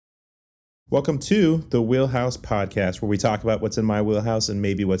Welcome to the Wheelhouse podcast, where we talk about what's in my wheelhouse and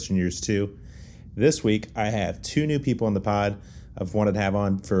maybe what's in yours too. This week, I have two new people on the pod I've wanted to have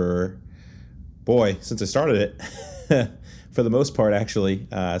on since I started it. For the most part, actually.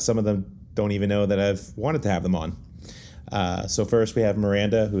 Some of them don't even know that I've wanted to have them on. So first, we have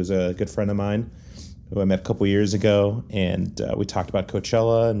Miranda, who's a good friend of mine, who I met a couple years ago, and we talked about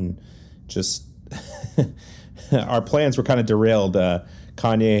Coachella and just our plans were kind of derailed.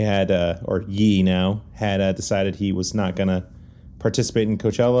 Kanye had decided he was not going to participate in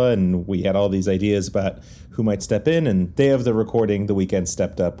Coachella, and we had all these ideas about who might step in, and day of the recording, the Weeknd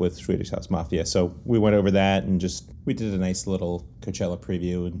stepped up with Swedish Mafia. So we went over that and we did a nice little Coachella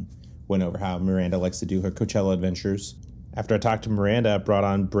preview and went over how Miranda likes to do her Coachella adventures. After I talked to Miranda, I brought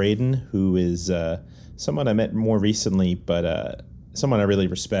on Brayden, who is someone I met more recently, but someone I really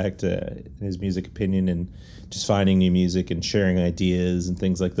respect in his music opinion and just finding new music and sharing ideas and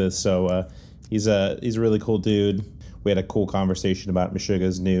things like this. So he's a really cool dude. We had a cool conversation about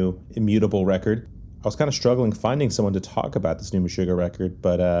Meshuggah's new Immutable record. I was kind of struggling finding someone to talk about this new Meshuggah record,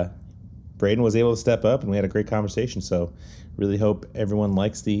 but Brayden was able to step up and we had a great conversation. So really hope everyone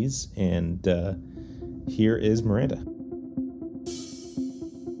likes these. And here is Miranda.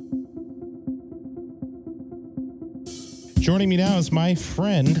 Joining me now is my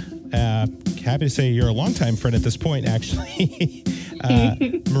friend. Happy to say you're a longtime friend at this point, actually.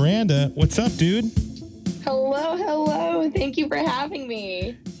 Miranda, what's up, dude? Hello. Thank you for having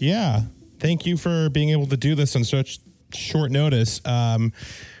me. Yeah. Thank you for being able to do this on such short notice.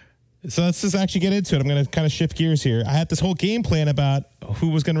 So let's just actually get into it. I'm going to kind of shift gears here. I had this whole game plan about who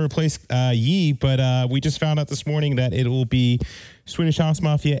was going to replace Yee, but we just found out this morning that it will be Swedish House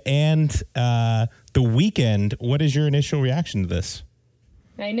Mafia and The Weeknd. What is your initial reaction to this?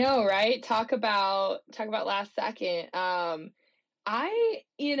 I know, right? Talk about last second.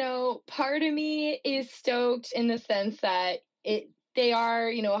 Part of me is stoked in the sense that they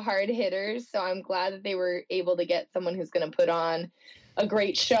are, hard hitters. So I'm glad that they were able to get someone who's going to put on a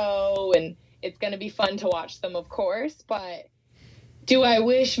great show, and it's going to be fun to watch them, of course. But do I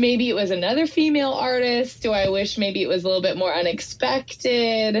wish maybe it was another female artist? Do I wish maybe it was a little bit more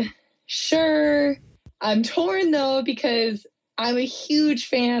unexpected? Sure. I'm torn, though, because I'm a huge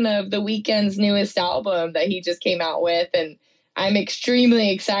fan of The Weeknd's newest album that he just came out with, and I'm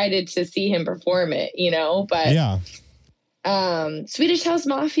extremely excited to see him perform it, But yeah. Swedish House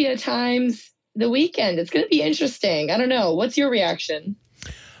Mafia times The Weeknd, it's going to be interesting. I don't know. What's your reaction?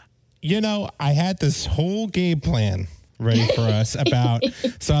 I had this whole game plan ready for us about,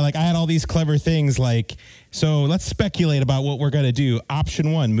 I had all these clever things so let's speculate about what we're going to do.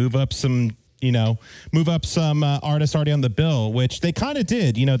 Option one, move up some artists already on the bill, which they kind of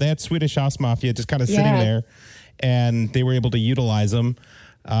did. They had Swedish House Mafia just kind of sitting there, and they were able to utilize them.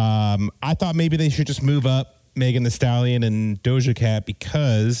 I thought maybe they should just move up Megan Thee Stallion and Doja Cat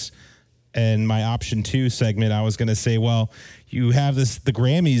because in my option two segment, I was going to say, well, you have the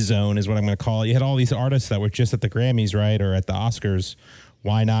Grammy zone is what I'm going to call it. You had all these artists that were just at the Grammys, right? Or at the Oscars.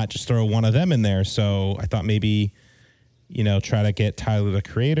 Why not just throw one of them in there? So I thought maybe, try to get Tyler, the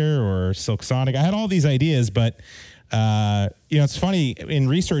Creator, or Silk Sonic. I had all these ideas, but, it's funny in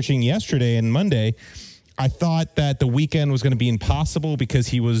researching yesterday and Monday, I thought that The Weeknd was going to be impossible because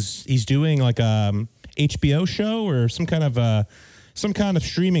he's doing like a HBO show or some kind of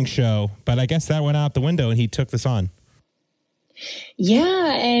streaming show, but I guess that went out the window and he took this on.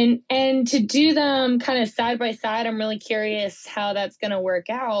 Yeah, and to do them kind of side by side, I'm really curious how that's going to work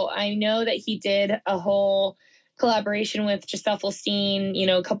out. I know that he did a whole collaboration with Giselle Fulstein,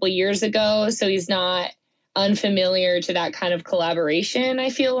 a couple of years ago, so he's not unfamiliar to that kind of collaboration, I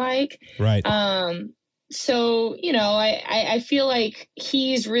feel like. Right. So, I feel like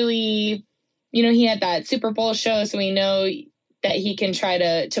he's really, he had that Super Bowl show, so we know that he can try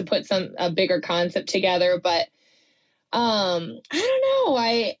to put a bigger concept together. But I don't know.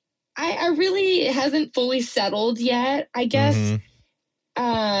 I really hasn't fully settled yet. I guess,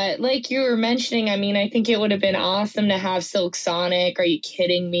 like you were mentioning, I think it would have been awesome to have Silk Sonic. Are you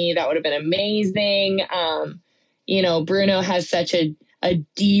kidding me? That would have been amazing. Bruno has such a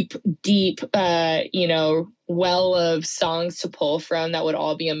deep, well of songs to pull from that would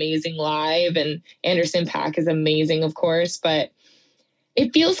all be amazing live. And Anderson .Paak is amazing, of course, but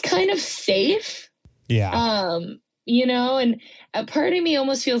it feels kind of safe. Yeah. And a part of me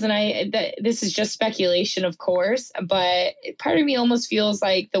almost feels, that this is just speculation, of course, but part of me almost feels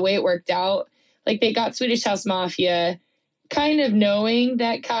like the way it worked out, like they got Swedish House Mafia kind of knowing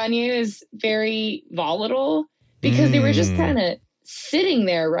that Kanye is very volatile because they were just kind of sitting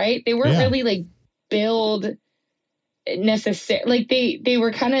there, right? They weren't really like build necessary. Like they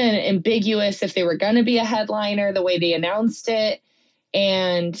were kind of ambiguous if they were going to be a headliner the way they announced it.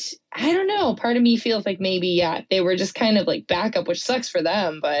 And I don't know, part of me feels like maybe, yeah, they were just kind of like backup, which sucks for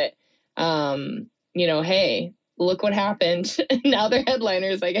them. But, hey, look what happened. Now they're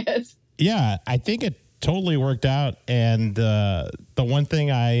headliners, I guess. Yeah, I think it totally worked out. And the one thing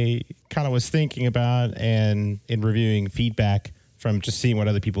I kind of was thinking about and in reviewing feedback from just seeing what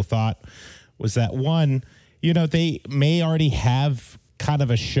other people thought was that, one, they may already have kind of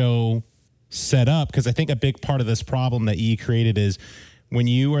a show set up, because I think a big part of this problem that E created is when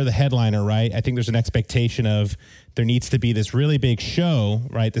you are the headliner, right? I think there's an expectation of there needs to be this really big show,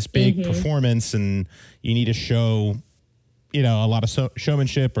 right? This big performance, and you need to show, a lot of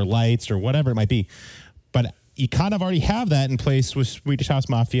showmanship or lights or whatever it might be. But you kind of already have that in place with Swedish House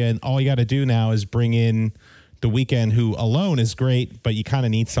Mafia, and all you got to do now is bring in the Weeknd, who alone is great, but you kind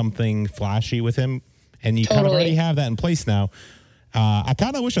of need something flashy with him, and you kind of already have that in place now. I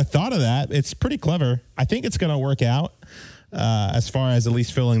kind of wish I thought of that. It's pretty clever. I think it's going to work out as far as at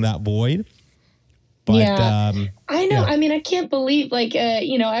least filling that void. But, yeah, I know. Yeah. I mean, I can't believe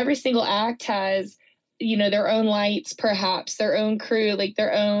every single act has, their own lights, perhaps their own crew, like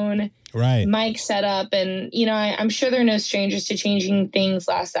their own mic setup. And, I'm sure they're no strangers to changing things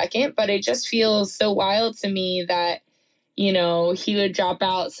last second, but it just feels so wild to me that, he would drop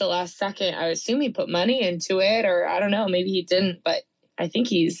out so last second. I assume he put money into it, or I don't know, maybe he didn't, but I think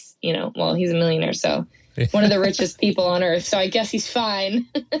he's, he's a millionaire. So one of the richest people on earth. So I guess he's fine.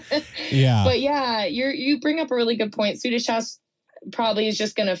 Yeah. But yeah, you bring up a really good point. Swedish House probably is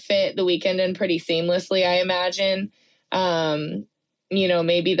just going to fit the Weeknd in pretty seamlessly, I imagine.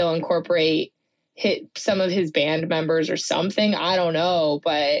 Maybe they'll incorporate some of his band members or something. I don't know,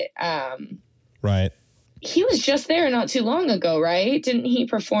 but right. He was just there not too long ago, right? Didn't he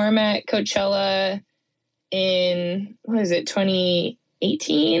perform at Coachella in,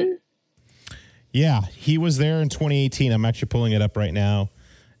 2018? Yeah, he was there in 2018. I'm actually pulling it up right now.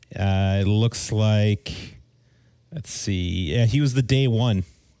 It looks like, let's see. Yeah, he was the day one.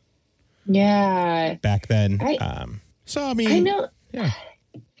 Yeah. Back then. I know. Yeah.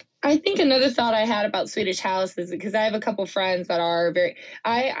 I think another thought I had about Swedish House is because I have a couple friends that are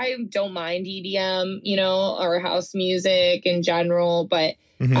I don't mind EDM, or house music in general, but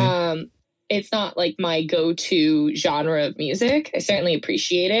it's not like my go-to genre of music. I certainly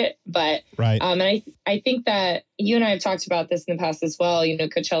appreciate it, but and I think that you and I have talked about this in the past as well.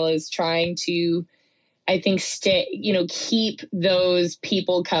 Coachella is trying to, I think, keep those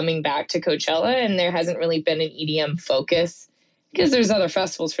people coming back to Coachella, and there hasn't really been an EDM focus, because there's other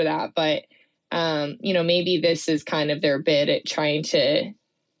festivals for that. But, maybe this is kind of their bid at trying to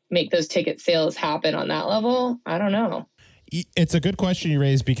make those ticket sales happen on that level. I don't know. It's a good question you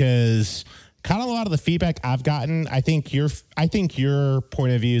raised, because kind of a lot of the feedback I've gotten, I think your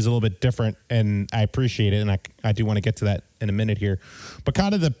point of view is a little bit different, and I appreciate it. And I do want to get to that in a minute here, but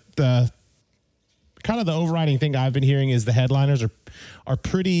kind of the overriding thing I've been hearing is the headliners are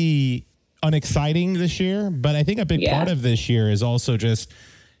pretty unexciting this year. But I think a big part of this year is also just,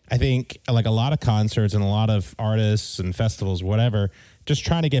 I think, like a lot of concerts and a lot of artists and festivals, whatever, just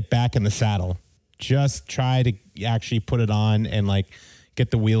trying to get back in the saddle, just try to actually put it on and like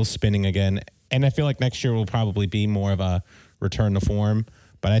get the wheels spinning again. And I feel like next year will probably be more of a return to form,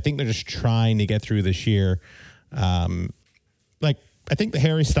 but I think they're just trying to get through this year. I think the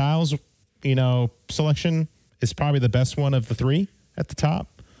Harry Styles, selection is probably the best one of the three at the top.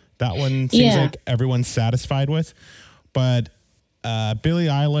 That one seems like everyone's satisfied with. But Billie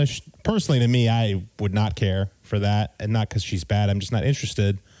Eilish, personally to me, I would not care for that. And not because she's bad. I'm just not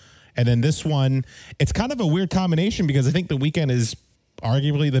interested. And then this one, it's kind of a weird combination, because I think The Weeknd is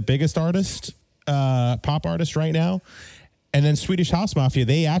arguably the biggest artist, pop artist right now. And then Swedish House Mafia,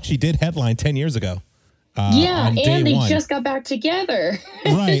 they actually did headline 10 years ago. And they just got back together.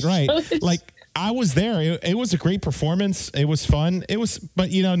 Right. Like, I was there. It was a great performance. It was fun.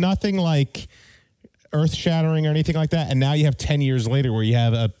 But nothing like earth-shattering or anything like that. And now you have 10 years later where you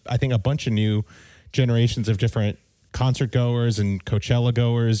have, I think, a bunch of new generations of different concert goers and Coachella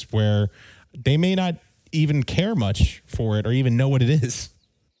goers where they may not even care much for it or even know what it is.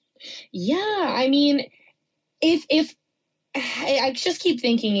 Yeah. I mean, if I just keep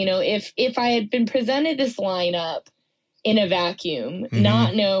thinking, if I had been presented this lineup in a vacuum,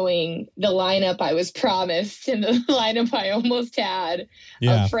 not knowing the lineup I was promised and the lineup I almost had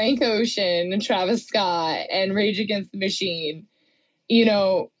of Frank Ocean and Travis Scott and Rage Against the Machine,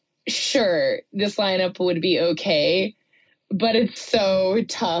 sure, this lineup would be okay, but it's so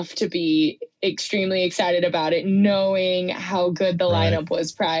tough to be extremely excited about it, knowing how good the lineup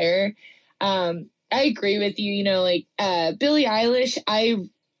was prior. I agree with you. You know, like Billie Eilish,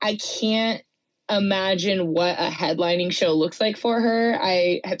 I can't imagine what a headlining show looks like for her.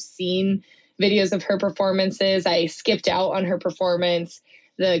 I have seen videos of her performances. I skipped out on her performance,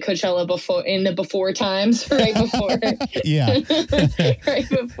 the Coachella before times, right before, Yeah. right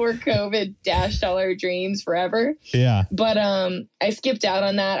before COVID dashed all our dreams forever. Yeah. But I skipped out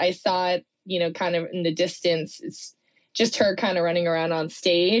on that. I saw it, you know, kind of in the distance. It's just her kind of running around on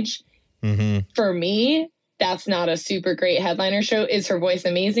stage. Mm-hmm. For me, that's not a super great headliner show. Is her voice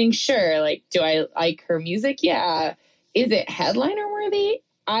amazing? Sure. Like, do I like her music? Yeah. Is it headliner worthy?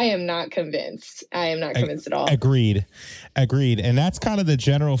 I am not convinced. I am not convinced at all. Agreed. And that's kind of the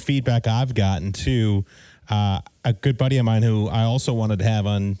general feedback I've gotten too. A good buddy of mine who I also wanted to have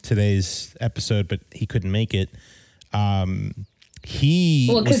on today's episode, but he couldn't make it.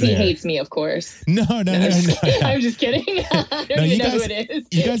 Because he hates me, of course. No. I'm just kidding. I don't even know who it is.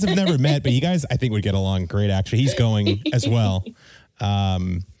 You guys have never met, but you guys, I think, would get along great, actually. He's going as well.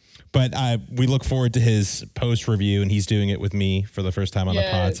 But we look forward to his post review, and he's doing it with me for the first time on the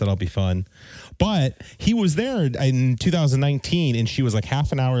pod, so that'll be fun. But he was there in 2019, and she was like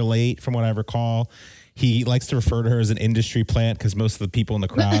half an hour late, from what I recall. He likes to refer to her as an industry plant because most of the people in the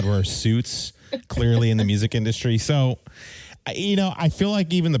crowd wear suits, clearly in the music industry. So, you know, I feel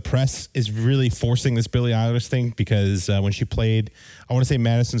like even the press is really forcing this Billie Eilish thing because when she played, I want to say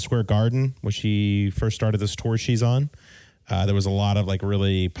Madison Square Garden, when she first started this tour she's on, there was a lot of like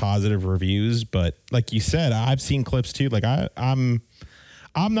really positive reviews. But like you said, I've seen clips too. Like I'm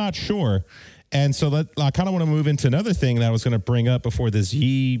not sure. And so I kind of want to move into another thing that I was going to bring up before this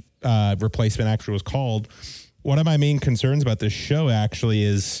Yee replacement actually was called. One of my main concerns about this show actually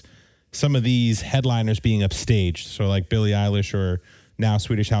is some of these headliners being upstaged. So like Billie Eilish or now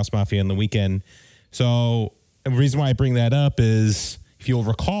Swedish House Mafia and The Weeknd. So the reason why I bring that up is if you'll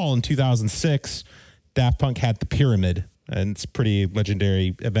recall in 2006, Daft Punk had the Pyramid, and it's a pretty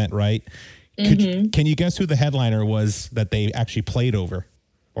legendary event, right? Can you guess who the headliner was that they actually played over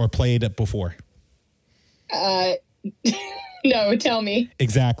or played before? No, tell me.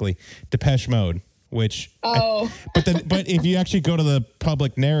 Exactly. Depeche Mode. But if you actually go to the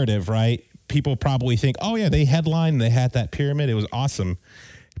public narrative, right, people probably think, oh yeah, they headlined, they had that Pyramid, it was awesome.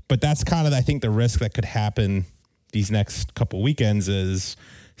 But that's kind of, I think, the risk that could happen these next couple weekends is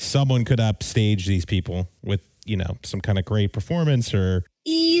someone could upstage these people with, you know, some kind of great performance or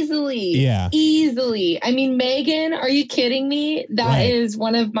easily. I mean, Megan, are you kidding me? That is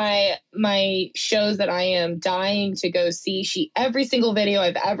one of my shows that I am dying to go see. Every single video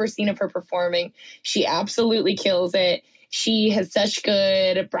I've ever seen of her performing, she absolutely kills it. She has such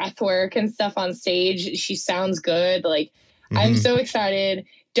good breath work and stuff on stage. She sounds good. Like, I'm so excited.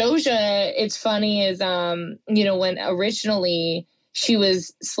 Doja, it's funny, is you know, when originally she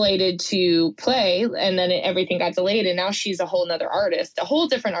was slated to play and then everything got delayed, and now she's a whole nother artist, a whole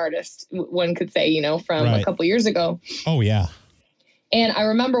different artist, one could say, you know, from a couple years ago. Oh yeah. And I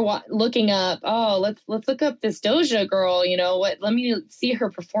remember looking up, let's look up this Doja girl, you know, let me see her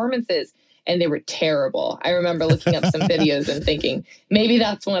performances. And they were terrible. I remember looking up some videos and thinking, maybe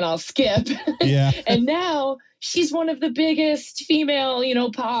that's one I'll skip. Yeah. And now she's one of the biggest female, you know,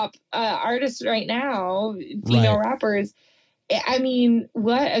 pop artists right now, female rappers. I mean,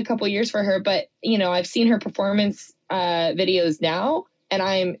 what a couple years for her. But, you know, I've seen her performance videos now, and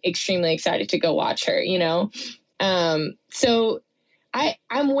I'm extremely excited to go watch her, you know. So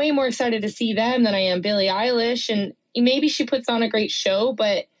I'm way more excited to see them than I am Billie Eilish. And maybe she puts on a great show,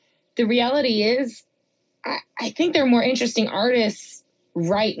 but the reality is I think they're more interesting artists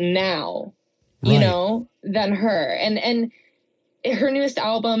right now, you know, than her. And her newest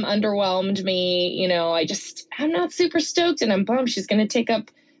album underwhelmed me. You know, I'm not super stoked, and I'm bummed she's going to take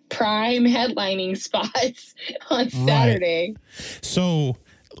up prime headlining spots on Saturday. So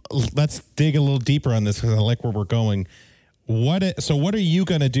let's dig a little deeper on this because I like where we're going. What are you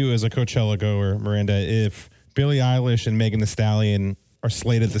going to do as a Coachella goer, Miranda, if Billie Eilish and Megan Thee Stallion are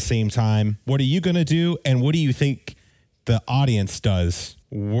slated at the same time? What are you going to do? And what do you think the audience does?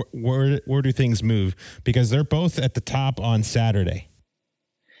 Where do things move? Because they're both at the top on Saturday.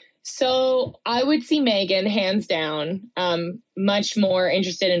 So I would see Megan hands down. Much more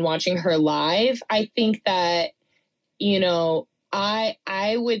interested in watching her live. I think that, you know,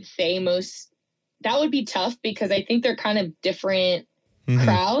 I would say that would be tough because I think they're kind of different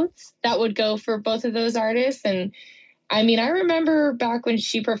crowds that would go for both of those artists. And I mean, I remember back when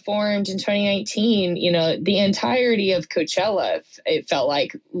she performed in 2019, you know, the entirety of Coachella, it felt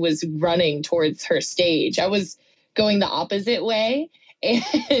like, was running towards her stage. I was going the opposite way,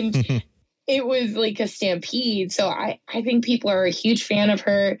 and it was like a stampede. So I think people are a huge fan of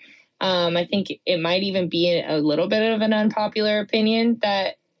her. I think it might even be a little bit of an unpopular opinion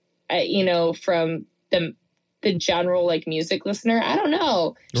that, from the general like music listener. I don't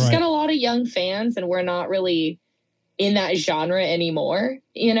know. She's got a lot of young fans, and we're not really in that genre anymore.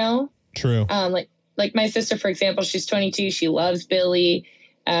 True. Like my sister, for example, she's 22. She loves Billie.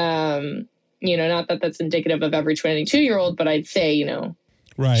 Not that that's indicative of every 22-year-old, but I'd say,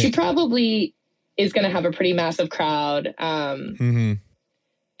 right. She probably is going to have a pretty massive crowd. And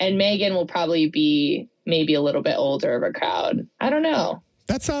Megan will probably be maybe a little bit older of a crowd. I don't know.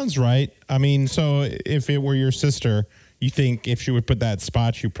 That sounds right. I mean, so if it were your sister, you think if she would put that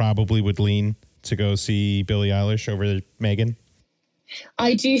spot, you probably would lean to go see Billie Eilish over Megan?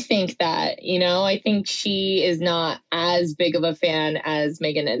 I do think that, I think she is not as big of a fan as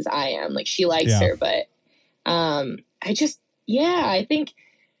Megan as I am. Like, she likes her, but I think,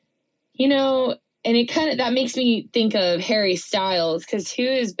 and it kind of, that makes me think of Harry Styles, because who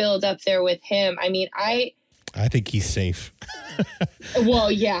is billed up there with him? I mean, I think he's safe.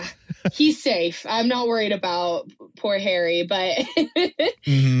 Well, yeah, he's safe. I'm not worried about poor Harry, but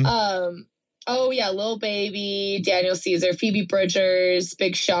oh yeah, Lil Baby, Daniel Caesar, Phoebe Bridgers,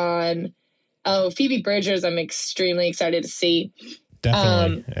 Big Sean. Oh, Phoebe Bridgers, I'm extremely excited to see.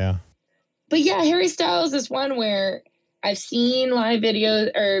 Definitely, yeah. But yeah, Harry Styles is one where I've seen live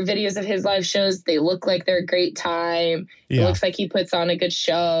videos of his live shows. They look like they're a great time. Yeah. It looks like he puts on a good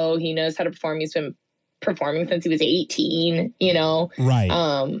show. He knows how to perform. He's been performing since he was 18,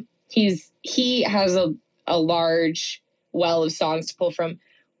 Right. He has a large well of songs to pull from.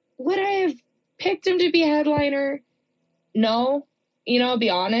 Would I have picked him to be a headliner? No. I'll be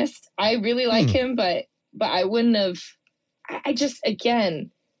honest. I really like him, but I wouldn't have. I just,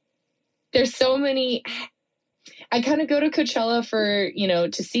 again, there's so many. I kind of go to Coachella for,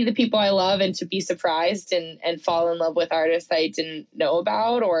 to see the people I love and to be surprised and fall in love with artists I didn't know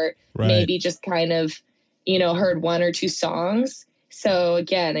about, or maybe just kind of, heard one or two songs. So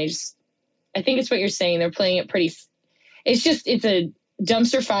again, I think it's what you're saying. They're playing it pretty. It's a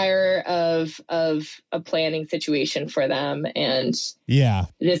dumpster fire of a planning situation for them, and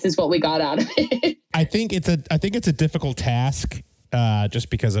this is what we got out of it. I think it's a difficult task, just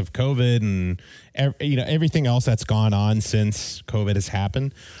because of COVID and everything else that's gone on since COVID has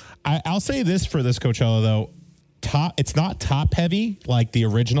happened. I'll say this for this Coachella though, it's not top heavy like the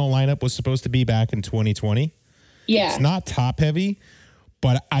original lineup was supposed to be back in 2020. Yeah, it's not top heavy,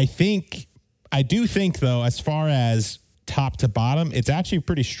 but I do think though, as far as top to bottom, it's actually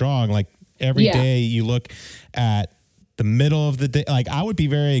pretty strong. Like every day you look at the middle of the day, like I would be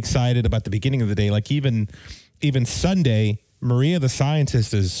very excited about the beginning of the day. Like even Sunday, Maria the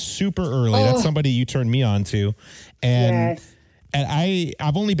Scientist is super early. Oh. That's somebody you turned me on to. And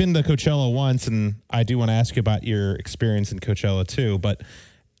I've only been to Coachella once, and I do want to ask you about your experience in Coachella too. But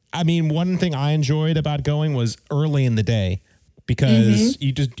I mean, one thing I enjoyed about going was early in the day, because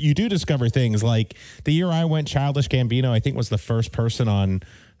you do discover things. Like the year I went, Childish Gambino, I think, was the first person on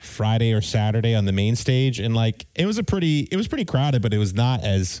Friday or Saturday on the main stage. And like, it was pretty crowded, but it was not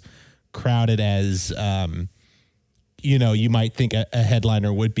as crowded as, you might think a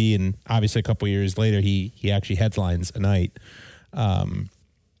headliner would be. And obviously a couple years later, he actually headlines a night.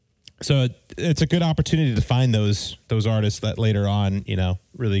 So it's a good opportunity to find those artists that later on,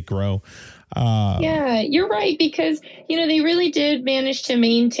 really grow. Yeah, you're right, because, they really did manage to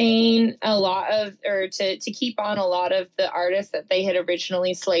maintain to keep on a lot of the artists that they had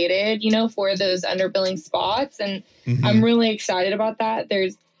originally slated, for those underbilling spots. And I'm really excited about that.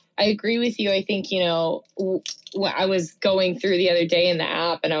 I agree with you. I think, I was going through the other day in the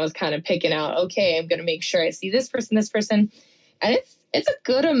app, and I was kind of picking out, okay, I'm going to make sure I see this person. And it's a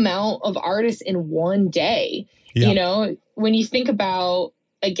good amount of artists in one day. Yeah. When you think about,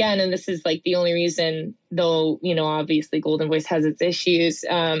 again, and this is like the only reason, though, obviously Golden Voice has its issues,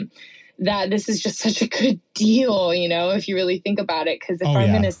 that this is just such a good deal, if you really think about it. Because if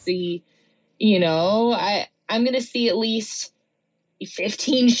I'm going to see, I'm going to see at least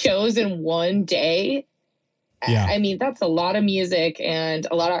 15 shows in one day. Yeah. I mean, that's a lot of music and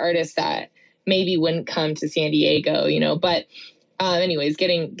a lot of artists that maybe wouldn't come to San Diego, but anyways,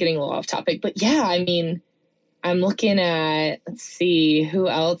 getting a little off topic. But yeah, I mean, I'm looking at, let's see, who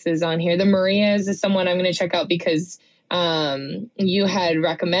else is on here. The Marias is someone I'm going to check out because you had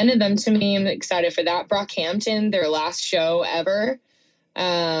recommended them to me. I'm excited for that. Brockhampton, their last show ever.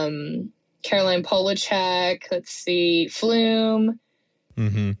 Caroline Polachek, let's see, Flume,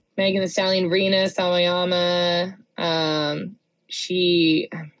 Megan Thee Stallion, Rena Sawayama. I'm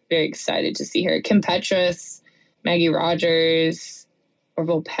very excited to see her. Kim Petras, Maggie Rogers,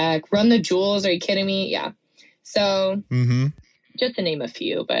 Orville Peck, Run the Jewels. Are you kidding me? Yeah. So just to name a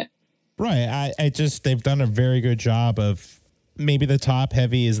few, but Right. I just, they've done a very good job of, maybe the top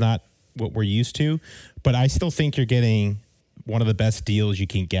heavy is not what we're used to, but I still think you're getting one of the best deals you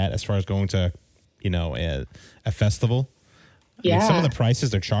can get as far as going to, a festival. I mean, some of the prices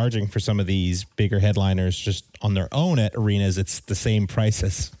they're charging for some of these bigger headliners just on their own at arenas, it's the same price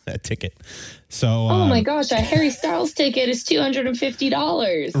as a ticket. So, oh my gosh, a Harry Styles ticket is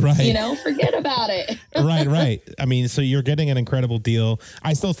 $250. Right. Forget about it. Right. I mean, so you're getting an incredible deal.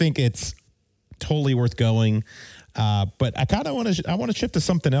 I still think it's totally worth going. But I kind of want to shift to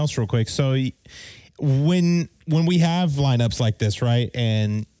something else real quick. So when we have lineups like this, right,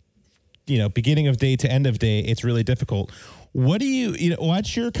 and beginning of day to end of day, it's really difficult. What do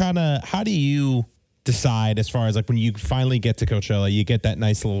what's your how do you decide as far as like when you finally get to Coachella, you get that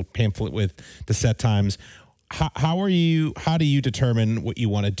nice little pamphlet with the set times? How do you determine what you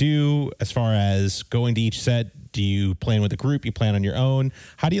want to do as far as going to each set? Do you plan with a group? You plan on your own?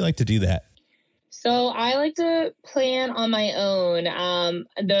 How do you like to do that? So I like to plan on my own.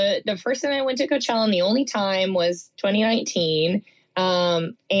 The first time I went to Coachella and the only time was 2019.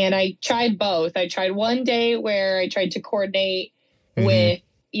 And I tried both. I tried one day where I tried to coordinate with,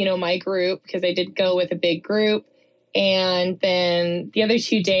 my group, because I did go with a big group. And then the other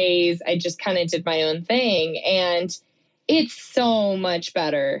 2 days, I just kind of did my own thing. And it's so much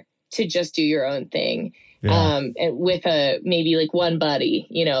better to just do your own thing. Yeah. With maybe like one buddy,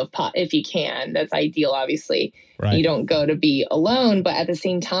 if you can. That's ideal, obviously. Right. You don't go to be alone, but at the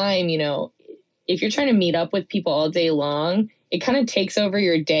same time, if you're trying to meet up with people all day long, it kind of takes over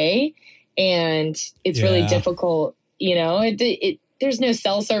your day, and it's really difficult. There's no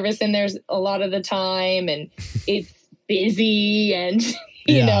cell service in there a lot of the time, and it's busy, and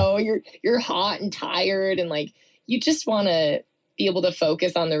you're hot and tired, and like you just want to be able to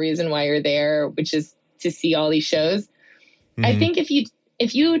focus on the reason why you're there, which is to see all these shows. I think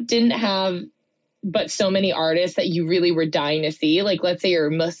if you didn't have but so many artists that you really were dying to see, like let's say your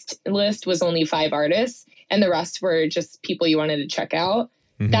must list was only 5 artists and the rest were just people you wanted to check out,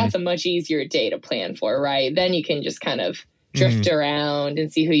 that's a much easier day to plan for, right? Then you can just kind of drift around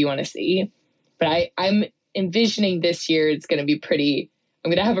and see who you want to see. But I'm envisioning this year it's going to be I'm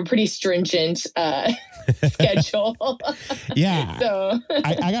going to have a pretty stringent schedule. Yeah. So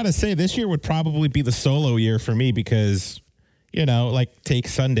I got to say, this year would probably be the solo year for me because, like take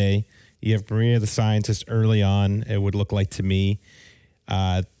Sunday, you have Maria the Scientist early on, it would look like to me.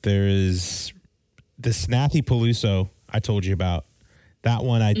 There's the Snappy Peluso I told you about. That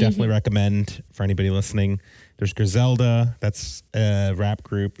one I definitely recommend for anybody listening. There's Griselda. That's a rap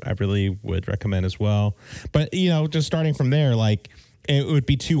group I really would recommend as well. But, just starting from there, like, it would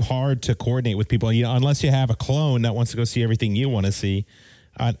be too hard to coordinate with people, unless you have a clone that wants to go see everything you want to see.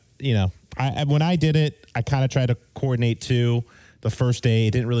 When I did it, I kind of tried to coordinate too. The first day,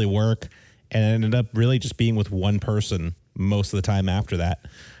 it didn't really work, and it ended up really just being with one person most of the time after that.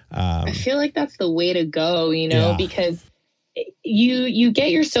 I feel like that's the way to go, because you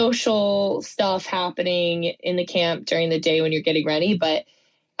get your social stuff happening in the camp during the day when you're getting ready, but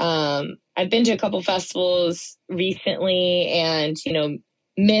I've been to a couple festivals recently and,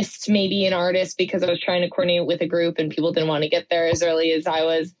 missed maybe an artist because I was trying to coordinate with a group and people didn't want to get there as early as I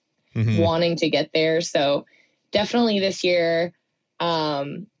was wanting to get there. So definitely this year,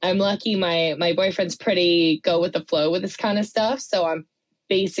 I'm lucky my boyfriend's pretty go with the flow with this kind of stuff. So I'm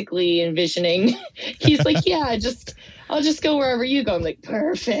basically envisioning, he's like, yeah, I'll just go wherever you go. I'm like,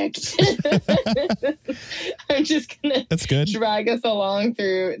 perfect. I'm just going to drag us along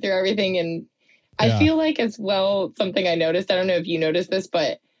through everything. And I feel like as well, something I noticed, I don't know if you noticed this,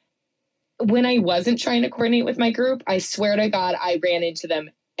 but when I wasn't trying to coordinate with my group, I swear to God, I ran into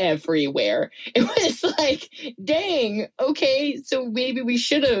them everywhere. It was like, dang, okay, so maybe we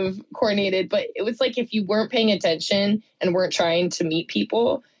should have coordinated. But it was like if you weren't paying attention and weren't trying to meet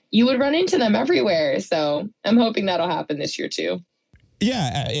people, you would run into them everywhere. So I'm hoping that'll happen this year too.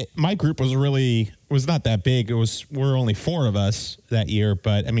 Yeah, my group was not that big. We're only 4 of us that year.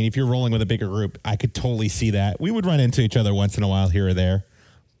 But I mean, if you're rolling with a bigger group, I could totally see that. We would run into each other once in a while here or there.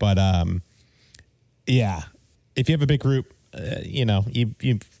 But yeah, if you have a big group,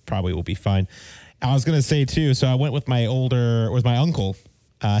 you probably will be fine. I was going to say too, so I went with my uncle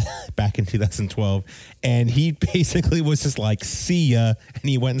back in 2012, and he basically was just like, see ya, and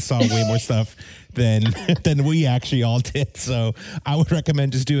he went and saw way more stuff than we actually all did. So I would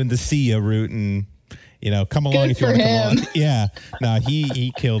recommend just doing the see ya route and, come along if you want to come along. Yeah, no,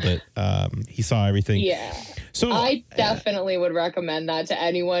 he killed it. He saw everything. Yeah. So I definitely would recommend that to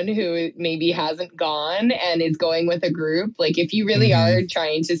anyone who maybe hasn't gone and is going with a group. Like if you really are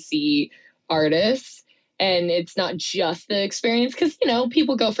trying to see artists and it's not just the experience, because, you know,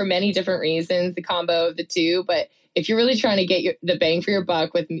 people go for many different reasons, the combo of the two. But if you're really trying to get the bang for your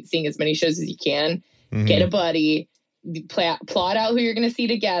buck with seeing as many shows as you can, get a buddy, plot out who you're going to see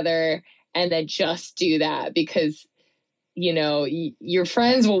together, and then just do that, because, you know, your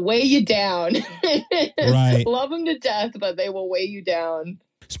friends will weigh you down. Right. Love them to death, but they will weigh you down.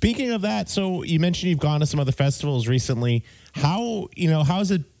 Speaking of that, so you mentioned you've gone to some other festivals recently.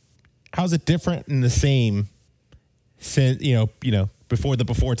 How's it different and the same since,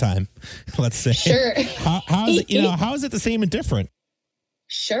 before time, let's say? Sure. How is it, how is it the same and different?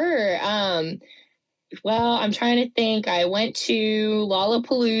 Sure. Well, I'm trying to think. I went to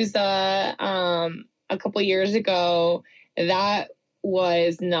Lollapalooza a couple years ago. That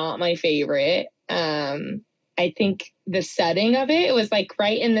was not my favorite. I think the setting of it was like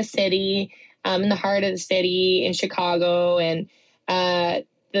right in the city, in the heart of the city in Chicago. And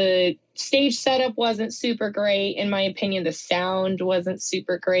the stage setup wasn't super great. In my opinion, the sound wasn't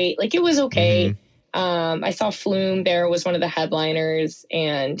super great. Like, it was okay. I saw Flume there, was one of the headliners,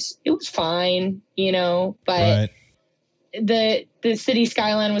 and it was fine, but the city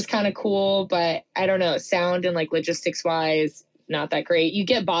skyline was kind of cool, but I don't know, sound and like logistics wise, not that great. You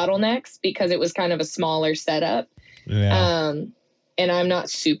get bottlenecks because it was kind of a smaller setup. Yeah. And I'm not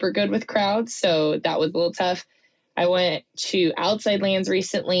super good with crowds, so that was a little tough. I went to Outside Lands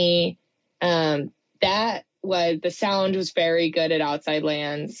recently. The sound was very good at Outside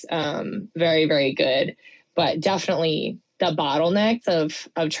Lands. Very, very good. But definitely the bottlenecks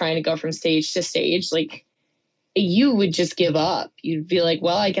of trying to go from stage to stage, like, you would just give up. You'd be like,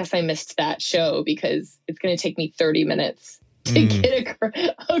 well, I guess I missed that show because it's going to take me 30 minutes to get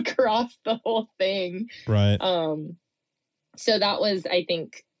across the whole thing. Right. So that was, I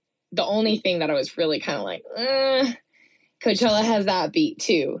think, the only thing that I was really kind of like, Coachella has that beat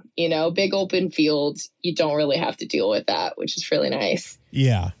too, big open fields. You don't really have to deal with that, which is really nice.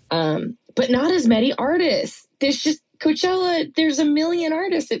 Yeah. But not as many artists. There's just Coachella. There's a million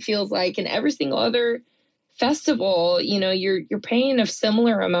artists, it feels like, and every single other festival, you're paying a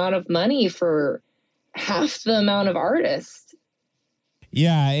similar amount of money for half the amount of artists.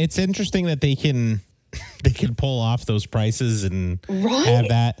 Yeah, it's interesting that they can pull off those prices and have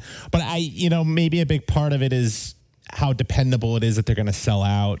that. But maybe a big part of it is how dependable it is that they're going to sell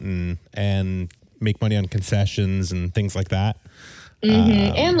out and make money on concessions and things like that.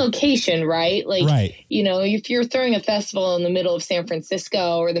 And location, right? Like, right. If you're throwing a festival in the middle of San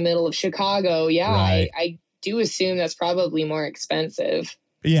Francisco or the middle of Chicago, right. I do assume that's probably more expensive.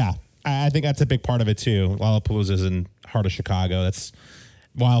 Yeah, I think that's a big part of it too. Lollapalooza is in heart of Chicago. That's,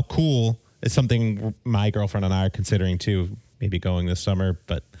 while cool, it's something my girlfriend and I are considering too, maybe going this summer,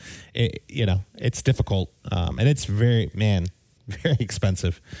 but it's difficult. And it's very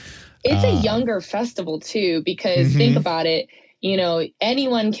expensive. It's a younger festival too, because think about it,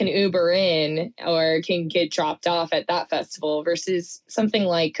 anyone can Uber in or can get dropped off at that festival versus something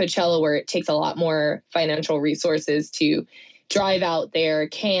like Coachella, where it takes a lot more financial resources to drive out there,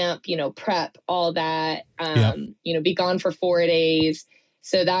 camp, prep, all that, be gone for 4 days.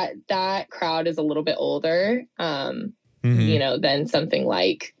 So that crowd is a little bit older, than something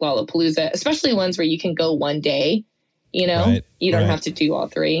like Lollapalooza, especially ones where you can go one day, you don't have to do all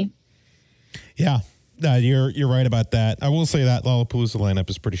three. Yeah. No, you're right about that. I will say that Lollapalooza lineup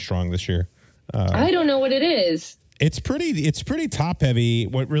is pretty strong this year. I don't know what it is. It's pretty top heavy.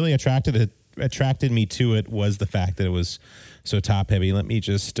 What really attracted me to it was the fact that it was so top heavy. Let me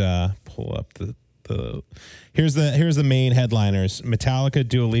just pull up the here's the main headliners: Metallica,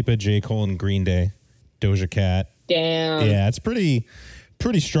 Dua Lipa, J. Cole, and Green Day. Doja Cat. Damn. Yeah, it's pretty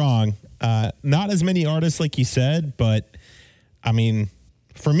strong. Not as many artists like you said, but I mean,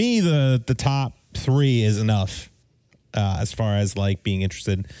 for me, the top three is enough as far as like being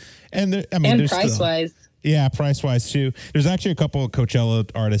interested. And and price wise. Yeah, price wise too. There's actually a couple of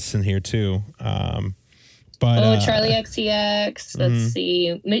Coachella artists in here too. Charlie XCX. Let's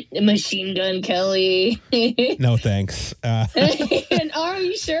see, Machine Gun Kelly. No thanks. And are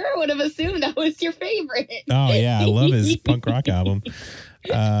you sure? I would have assumed that was your favorite. Oh yeah, I love his punk rock album.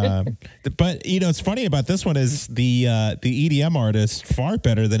 But it's funny about this one is the EDM artists far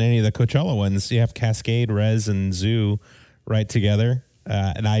better than any of the Coachella ones. You have Cascade, Rez, and Zoo right together,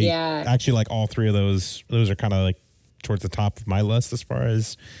 and I actually like all three of those. Those are kind of like towards the top of my list as far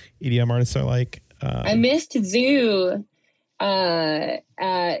as EDM artists I like. I missed Zoo at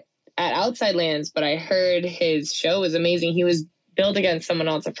Outside Lands, but I heard his show was amazing. He was billed against someone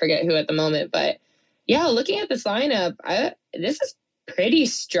else, I forget who at the moment, but yeah, looking at this lineup, this is pretty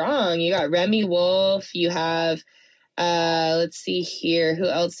strong. You got Remy Wolf, you have Let's see here. Who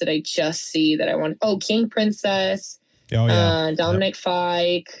else did I just see that I want? Oh, King Princess. Oh yeah. Dominic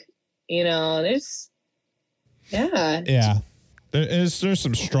Fike. You know, there's Yeah. There's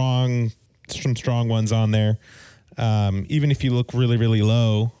some strong ones on there. Even if you look really, really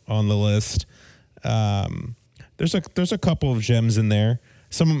low on the list, there's a couple of gems in there.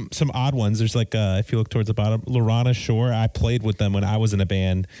 Some odd ones. There's like if you look towards the bottom, Lorana Shore. I played with them when I was in a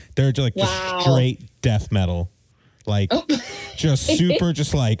band. They're just just straight death metal, like just super,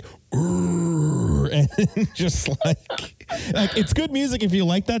 just like, and just like it's good music if you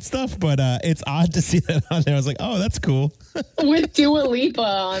like that stuff. But it's odd to see that on there. I was like, oh, that's cool. With Dua Lipa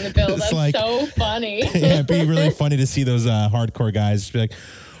on the bill. That's like, so funny. Yeah, it'd be really funny to see those hardcore guys be like,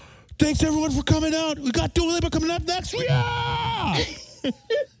 thanks everyone for coming out. We got Dua Lipa coming up next. Yeah.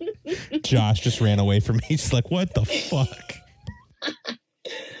 Josh just ran away from me. He's like, what the fuck?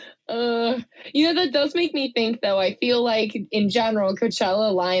 You know, that does make me think, though. I feel like, in general,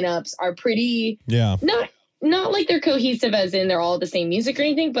 Coachella lineups are pretty... Yeah. Not like they're cohesive as in they're all the same music or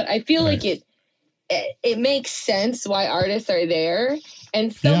anything, but I feel like it makes sense why artists are there.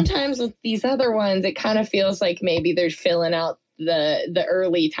 And sometimes with these other ones, it kind of feels like maybe they're filling out the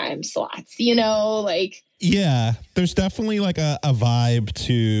early time slots, you know, like. Yeah, there's definitely like a vibe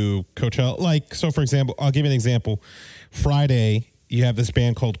to Coachella. Like, so for example, I'll give you an example. Friday, you have this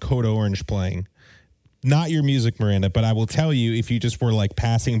band called Code Orange playing. Not your music, Miranda, but I will tell you, if you just were like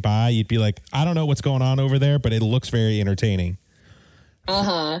passing by, you'd be like, I don't know what's going on over there, but it looks very entertaining. You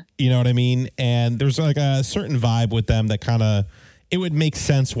know what I mean? And there's like a certain vibe with them that kind of, it would make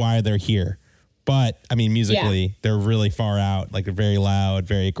sense why they're here. But I mean, musically, they're really far out. Like, they're very loud,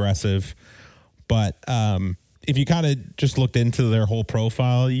 very aggressive. But if you kind of just looked into their whole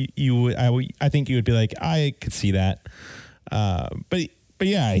profile, I think you would be like, I could see that. But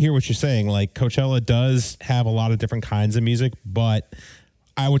yeah, I hear what you're saying. Like, Coachella does have a lot of different kinds of music, but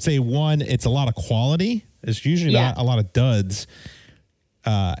I would say, one, it's a lot of quality. It's usually not a lot of duds.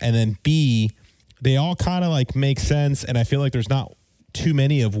 And then B, they all kind of like make sense. And I feel like there's not too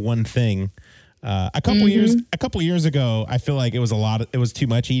many of one thing. A couple years ago, I feel like it was too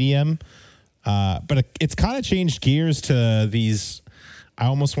much EDM. But it's kind of changed gears to these, I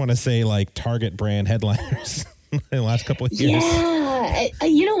almost want to say, like, Target brand headliners in the last couple of years. Yeah.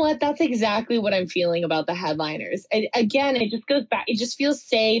 You know what? That's exactly what I'm feeling about the headliners. Again, it just goes back. It just feels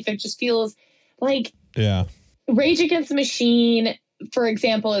safe. It just feels like Rage Against the Machine, for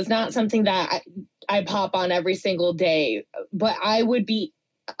example, is not something that I pop on every single day, but I would be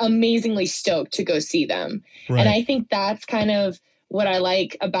amazingly stoked to go see them. Right. And I think that's kind of what I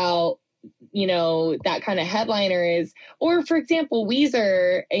like about, you know, that kind of headliner is, or for example,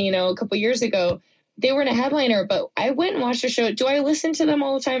 Weezer, you know, a couple years ago, they weren't a headliner, but I went and watched a show. Do I listen to them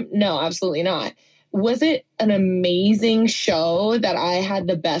all the time? No, absolutely not. Was it an amazing show that I had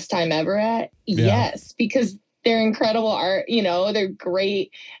the best time ever at? Yeah. Yes, because they're incredible art, you know, they're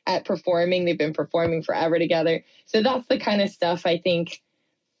great at performing. They've been performing forever together. So that's the kind of stuff I think,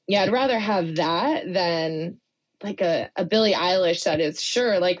 I'd rather have that than like a Billie Eilish that is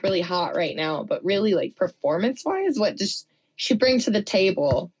sure like really hot right now, but really like performance wise, what does she bring to the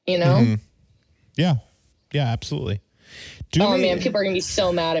table, you know? Mm-hmm. Yeah, absolutely. Man, people are gonna be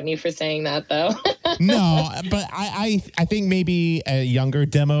so mad at me for saying that though. No, but I think maybe a younger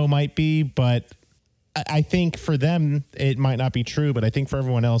demo might be, but I think for them it might not be true, but I think for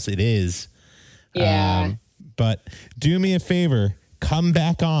everyone else it is. Yeah. But do me a favor, come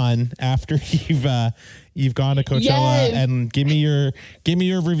back on after you've gone to Coachella and give me your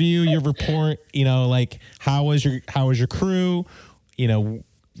review, your report. You know, like how was your crew? You know,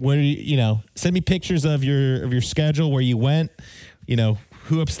 send me pictures of your schedule, where you went. You know,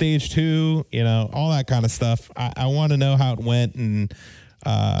 who upstaged who. You know, all that kind of stuff. I want to know how it went, and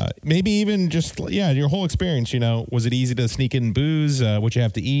maybe even just your whole experience. You know, was it easy to sneak in booze? What you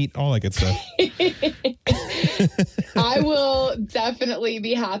have to eat, all that good stuff. I will definitely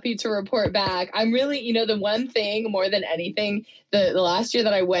be happy to report back. I'm really, you know, the one thing more than anything, the last year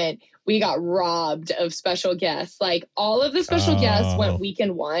that I went, we got robbed of special guests. Like, all of the special guests went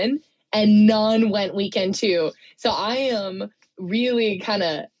weekend 1 and none went weekend 2. So I am really kind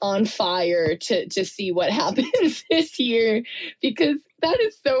of on fire to see what happens this year, because that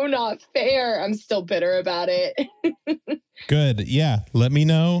is so not fair. I'm still bitter about it. Good. Yeah. Let me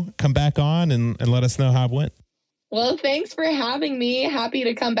know. Come back on and let us know how it went. Well, thanks for having me. Happy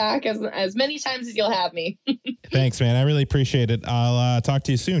to come back as many times as you'll have me. Thanks, man. I really appreciate it. I'll talk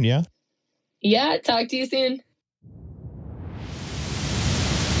to you soon, yeah? Yeah, talk to you soon.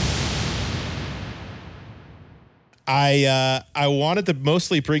 I wanted to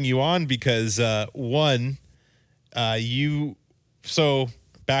mostly bring you on because, one, So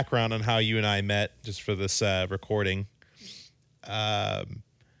background on how you and I met just for this recording. Do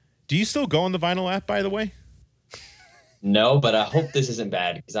you still go on the Vinyl app, by the way? No, but I hope this isn't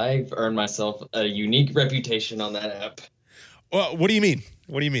bad because I've earned myself a unique reputation on that app. Well, what do you mean?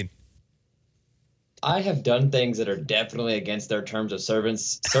 What do you mean? I have done things that are definitely against their terms of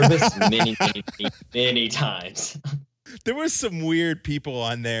service many, many, many times. There was some weird people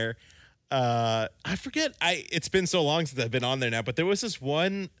on there. I forget. It's been so long since I've been on there now, but there was this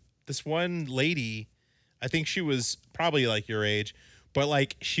one lady. I think she was probably like your age, but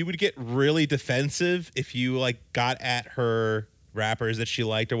like she would get really defensive if you like got at her rappers that she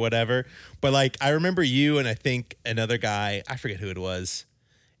liked or whatever. But like I remember you and I think another guy. I forget who it was.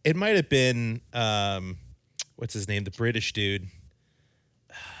 It might have been what's his name, the British dude.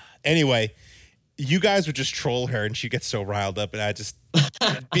 Anyway, you guys would just troll her, and she gets so riled up, and I just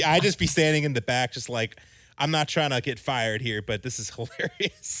be standing in the back, just like, I'm not trying to get fired here, but this is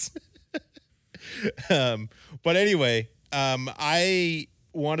hilarious. But anyway, I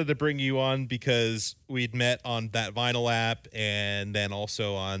wanted to bring you on because we'd met on that Vinyl app, and then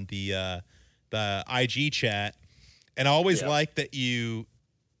also on the IG chat, and I always liked that you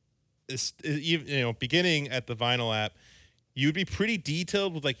beginning at the Vinyl app, you'd be pretty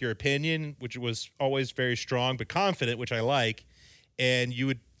detailed with like your opinion, which was always very strong but confident, which I like. And you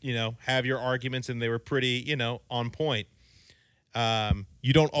would, have your arguments and they were pretty, on point.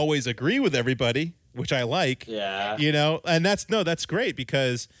 You don't always agree with everybody, which I like. Yeah. And that's great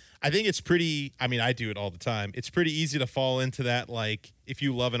because I think it's pretty, I do it all the time. It's pretty easy to fall into that. Like if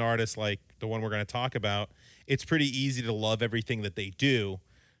you love an artist, like the one we're going to talk about, it's pretty easy to love everything that they do.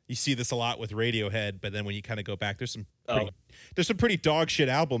 You see this a lot with Radiohead, but then when you kind of go back, there's some pretty dog shit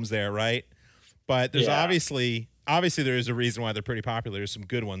albums there, right? But there's obviously there is a reason why they're pretty popular. There's some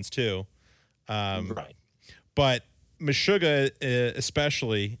good ones too. Right. But Meshuggah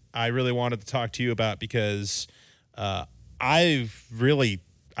especially, I really wanted to talk to you about because I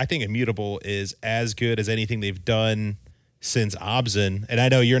think Immutable is as good as anything they've done since Obson. And I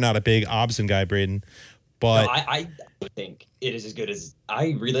know you're not a big Obson guy, Brayden, but no, I think it is as good as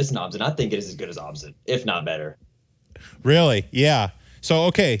I re-listen to Obson. I think it is as good as Obson, if not better. Really? Yeah. So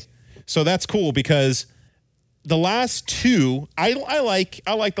okay. So that's cool because the last two, I like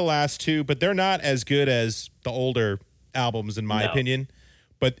the last two, but they're not as good as the older albums in my opinion.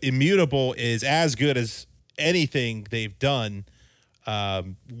 But Immutable is as good as anything they've done.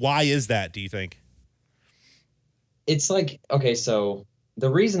 Why is that, do you think? It's like, okay, so the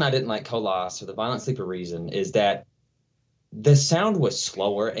reason I didn't like Colas or the Violent Sleeper reason is that the sound was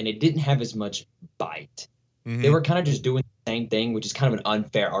slower and it didn't have as much bite. Mm-hmm. They were kind of just doing the same thing, which is kind of an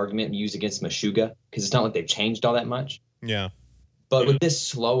unfair argument to use against Meshuggah because it's not like they've changed all that much. Yeah. But with this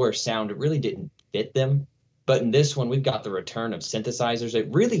slower sound, it really didn't fit them. But in this one, we've got the return of synthesizers. It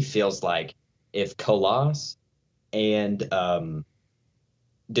really feels like if Colas and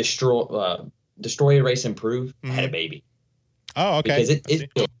Destroy, Erase, Improve had a baby. Oh, okay. Because it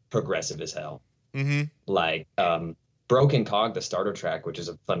feels progressive as hell. Mm-hmm. Like Broken Cog, the starter track, which is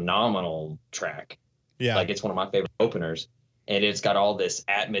a phenomenal track. Yeah. Like it's one of my favorite openers. And it's got all this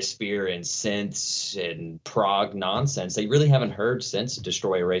atmosphere and synths and prog nonsense they really haven't heard since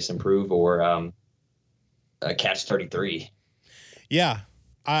Destroy, Erase, Improve or Catch 33. Yeah,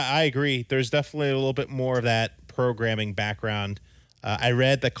 I agree. There's definitely a little bit more of that programming background. I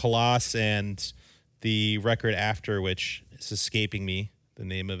read that Colas and the record after, which is escaping me, the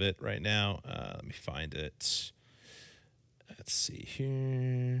name of it right now. Let me find it. Let's see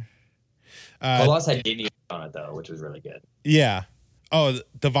here. Colas had Gideon on it, though, which was really good. Yeah. Oh,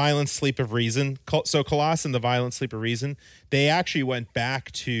 the Violent Sleep of Reason. So Colas and the Violent Sleep of Reason, they actually went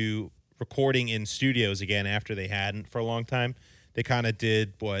back to recording in studios again after they hadn't for a long time. They kind of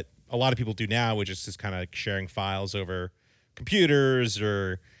did what a lot of people do now, which is just kind of sharing files over computers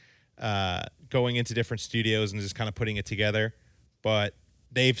or going into different studios and just kind of putting it together. But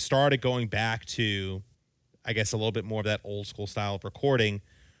they've started going back to, I guess, a little bit more of that old school style of recording.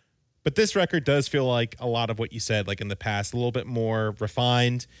 But this record does feel like a lot of what you said, like in the past, a little bit more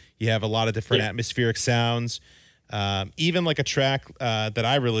refined. You have a lot of different atmospheric sounds. Even like a track that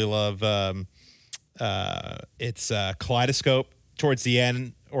I really love, it's Kaleidoscope towards the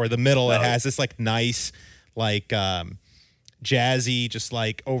end or the middle. It has this like nice, like jazzy, just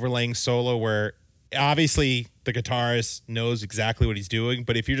like overlaying solo where obviously the guitarist knows exactly what he's doing,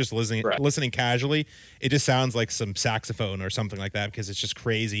 but if you're just listening casually, it just sounds like some saxophone or something like that because it's just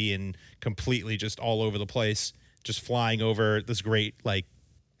crazy and completely just all over the place, just flying over this great like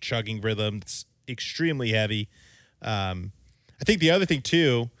chugging rhythm. It's extremely heavy. I think the other thing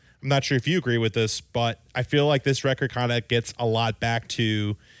too, I'm not sure if you agree with this, but I feel like this record kind of gets a lot back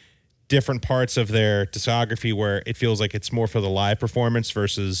to different parts of their discography where it feels like it's more for the live performance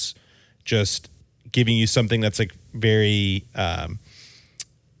versus just giving you something that's like very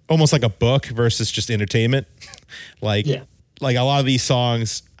almost like a book versus just entertainment. Like a lot of these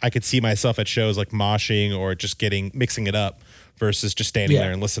songs I could see myself at shows like moshing or just mixing it up versus just standing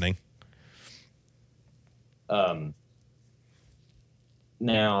there and listening.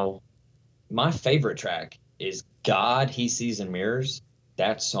 Now, my favorite track is God He Sees in Mirrors.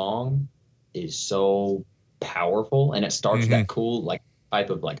 That song is so powerful, and it starts with that cool like type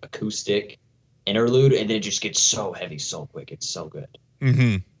of like acoustic interlude, and then it just gets so heavy so quick. It's so good.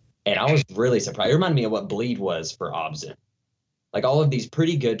 And I was really surprised. It reminded me of what Bleed was for Obscene. Like all of these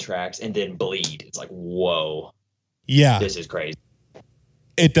pretty good tracks, and then Bleed. It's like, whoa. Yeah. This is crazy.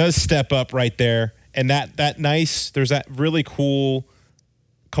 It does step up right there. And there's that really cool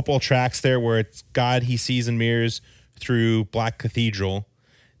couple of tracks there where it's God He Sees in Mirrors through Black Cathedral.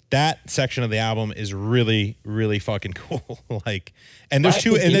 That section of the album is really, really fucking cool. Like, and there's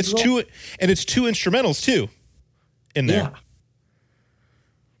it's two instrumentals too in there. Yeah.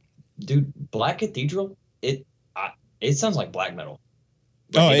 Dude, Black Cathedral, it sounds like black metal.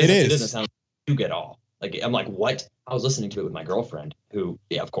 Like, it doesn't sound like Meshuggah at all. Like, I'm like, what? I was listening to it with my girlfriend who,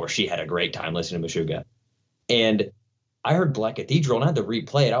 of course, she had a great time listening to Meshuggah. And I heard Black Cathedral and I had to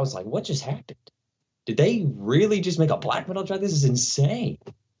replay it. I was like, what just happened? Did they really just make a black metal track? This is insane.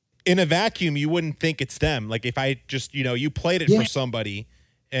 In a vacuum, you wouldn't think it's them. Like if I just, you played it for somebody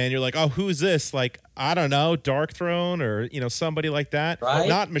and you're like, oh, who's this? Like, I don't know, Dark Throne or, somebody like that. Right.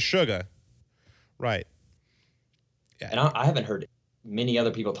 Not Meshuggah. Right. Yeah. And I haven't heard many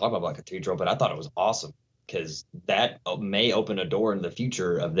other people talk about Black Cathedral, but I thought it was awesome because that may open a door in the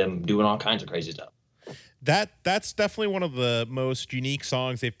future of them doing all kinds of crazy stuff. That's definitely one of the most unique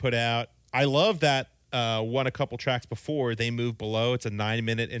songs they've put out. I love that one a couple tracks before, They Move Below. It's a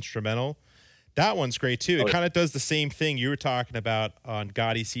 9-minute instrumental. That one's great too. It kind of does the same thing you were talking about on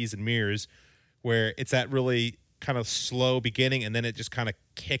God He Sees in Mirrors, where it's that really kind of slow beginning and then it just kind of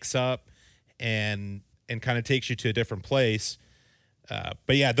kicks up and kind of takes you to a different place.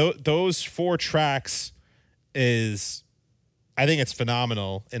 But yeah, those 4 tracks I think it's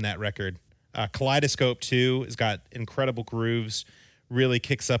phenomenal in that record. Kaleidoscope too has got incredible grooves, really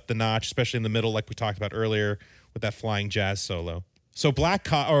kicks up the notch, especially in the middle, like we talked about earlier with that flying jazz solo. So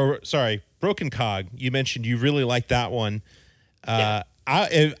Broken Cog, you mentioned you really liked that one. I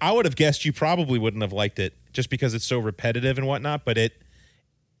would have guessed you probably wouldn't have liked it just because it's so repetitive and whatnot, but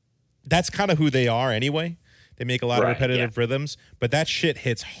that's kind of who they are anyway. They make a lot of repetitive rhythms, but that shit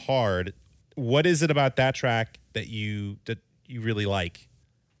hits hard. What is it about that track that you really like?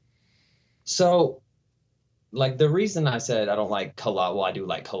 So, like, the reason I said I don't like Colossus, well, I do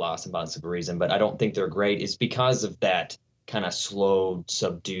like Colossus and Bonds of Reason, but I don't think they're great, is because of that kind of slow,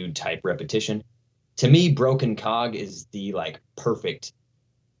 subdued type repetition. To me, Broken Cog is the, like, perfect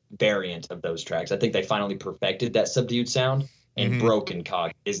variant of those tracks. I think they finally perfected that subdued sound, and Broken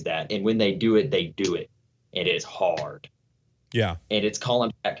Cog is that. And when they do it, and it's hard. Yeah. And it's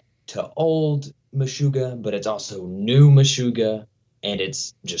calling back to old Meshuggah, but it's also new Meshuggah, and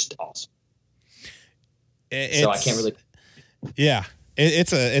it's just awesome. So I can't really. Yeah,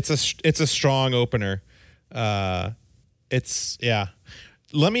 it's a strong opener. Let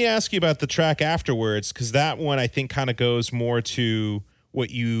me ask you about the track afterwards, because that one I think kind of goes more to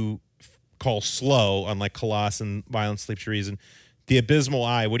what you call slow, unlike Colossus and Violence Sleeps Reason. The Abysmal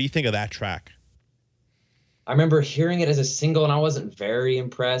Eye. What do you think of that track? I remember hearing it as a single, and I wasn't very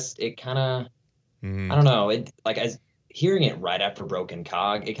impressed. It kind of, I don't know. It as hearing it right after Broken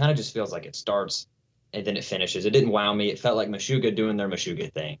Cog, it kind of just feels like it starts and then it finishes. It didn't wow me. It felt like Meshuggah doing their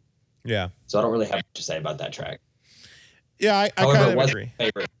Meshuggah thing. Yeah. So I don't really have much to say about that track. Yeah, I kind of agree.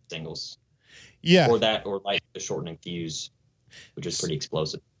 Favorite singles. Yeah. Or like the Shortening Fuse, which is pretty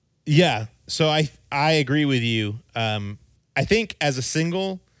explosive. Yeah. So I agree with you. I think as a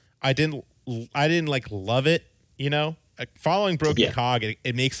single, I didn't like love it, following Broken Cog,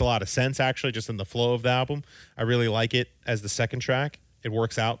 it makes a lot of sense actually, just in the flow of the album. I really like it as the second track. It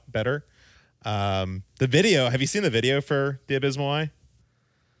works out better. The video, have you seen the video for The Abysmal Eye?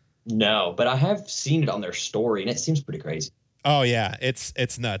 No, but I have seen it on their story and it seems pretty crazy. Oh yeah,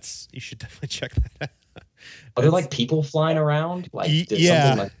 it's nuts. You should definitely check that out. Are there like people flying around? Like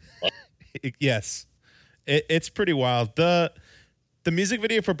yes. It's pretty wild. The music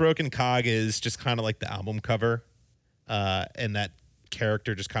video for Broken Cog is just kind of like the album cover, and that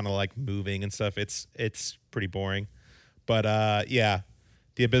character just kind of like moving and stuff. It's pretty boring, but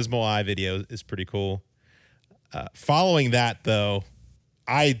the Abysmal Eye video is pretty cool. Following that though,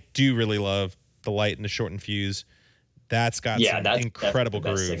 I do really love The Light and the Shortened Fuse. That's got some incredible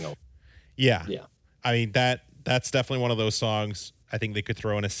groove. Signal. Yeah. I mean, that's definitely one of those songs I think they could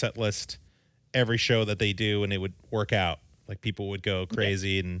throw in a set list every show that they do, and it would work out. Like, people would go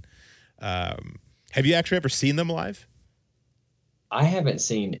crazy. And have you actually ever seen them live? I haven't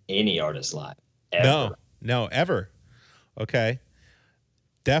seen any artist live. Ever. No, ever. Okay.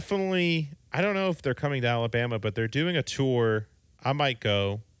 Definitely, I don't know if they're coming to Alabama, but they're doing a tour. I might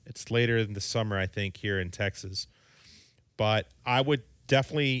go. It's later in the summer, I think, here in Texas. But I would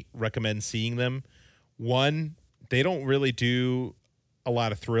definitely recommend seeing them. One, they don't really do a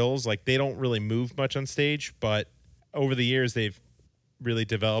lot of thrills. Like, they don't really move much on stage, but over the years, they've really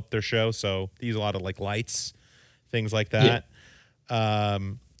developed their show. So they use a lot of like lights, things like that. Yeah.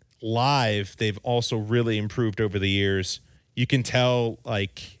 Live, they've also really improved over the years. You can tell,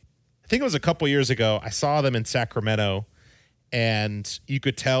 like, I think it was a couple years ago, I saw them in Sacramento, and you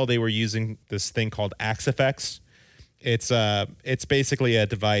could tell they were using this thing called Axe Effects. It's basically a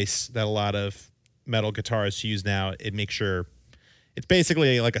device that a lot of metal guitarists use now. It makes sure it's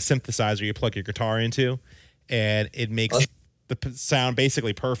basically like a synthesizer you plug your guitar into, and it makes the sound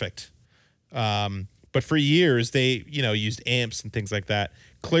basically perfect. But for years they, used amps and things like that.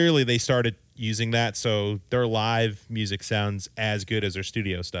 Clearly they started using that, so their live music sounds as good as their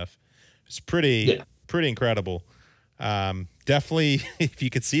studio stuff. It's pretty incredible. Definitely, if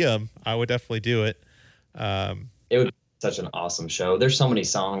you could see them, I would definitely do it. It would be such an awesome show. There's so many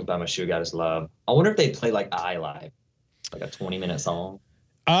songs by Meshuggah I just love. I wonder if they play like I Live, like a 20-minute song.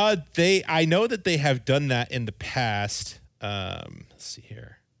 I know that they have done that in the past. Let's see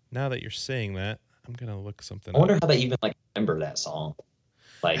here. Now that you're saying that, I'm gonna look something. I wonder how they even remember that song.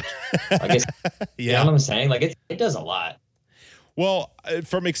 Like, I guess, you know what I'm saying? Like, it does a lot. Well,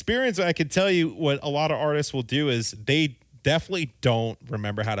 from experience, I can tell you what a lot of artists will do is they definitely don't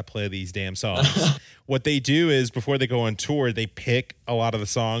remember how to play these damn songs. What they do is before they go on tour, they pick a lot of the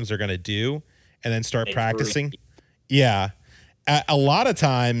songs they're going to do and then start practicing. Yeah. A lot of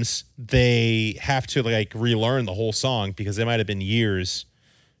times they have to relearn the whole song because it might have been years,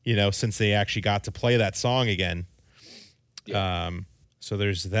 since they actually got to play that song again. Yeah. So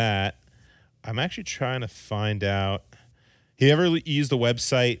there's that. I'm actually trying to find out. Have you ever used the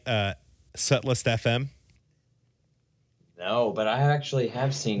website Setlist FM? No, but I actually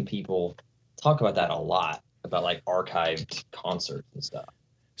have seen people talk about that a lot, about archived concerts and stuff.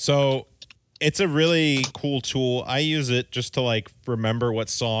 So it's a really cool tool. I use it just to remember what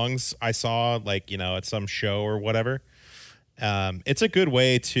songs I saw, at some show or whatever. It's a good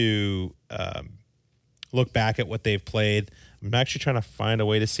way to look back at what they've played. I'm actually trying to find a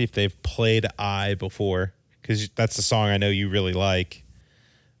way to see if they've played I before, because that's the song I know you really like.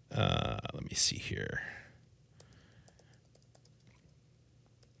 Let me see here.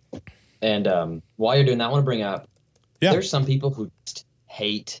 And while you're doing that, I want to bring up, there's some people who just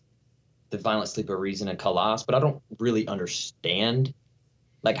hate the Violent Sleeper Reason and Colossus, but I don't really understand.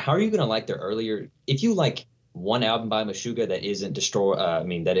 How are you going to like their earlier, if you like one album by Meshuggah that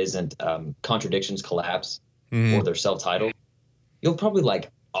isn't Contradictions Collapse or their self-titled, you'll probably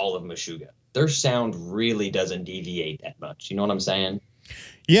like all of Meshuggah. Their sound really doesn't deviate that much. You know what I'm saying?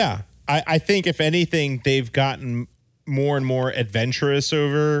 Yeah. I think if anything, they've gotten more and more adventurous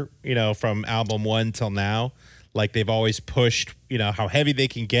over, from album 1 till now. They've always pushed, how heavy they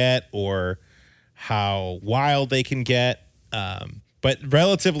can get or how wild they can get. But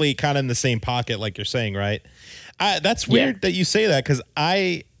relatively kind of in the same pocket, like you're saying, right? That's weird that you say that, because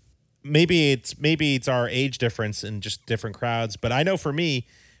maybe it's our age difference and just different crowds. But I know for me,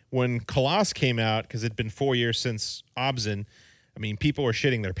 when Colossus came out, because it'd been 4 years since Obscene, I mean, people were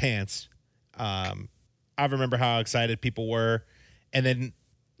shitting their pants. I remember how excited people were. And then,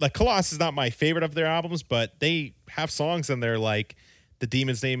 Colossus is not my favorite of their albums, but they have songs in there like The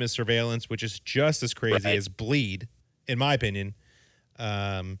Demon's Name is Surveillance, which is just as crazy as Bleed, in my opinion.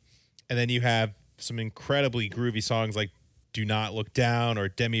 And then you have some incredibly groovy songs like Do Not Look Down or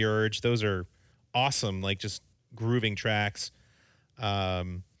Demiurge. Those are awesome, just grooving tracks.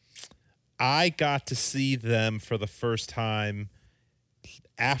 I got to see them for the first time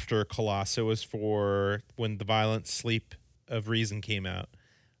after Colossus. It was for when The Violent Sleep of Reason came out.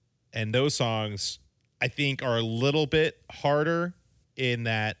 And those songs, I think, are a little bit harder in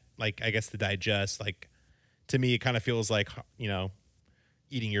that, I guess, to digest. To me, it kind of feels like,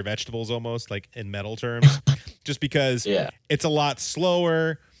 eating your vegetables almost, in metal terms. Just because it's a lot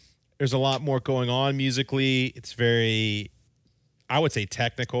slower. There's a lot more going on musically. It's very, I would say,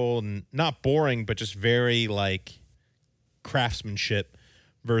 technical and not boring, but just very, craftsmanship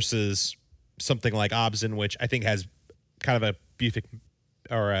versus something like Obscene, which I think has kind of a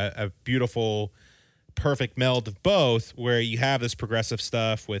or a beautiful, perfect meld of both, where you have this progressive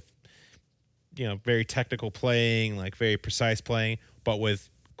stuff with, very technical playing, like very precise playing, but with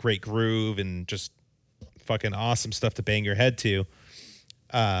great groove and just fucking awesome stuff to bang your head to.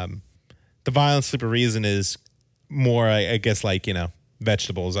 The Violent Sleep of Reason is more, I guess, like,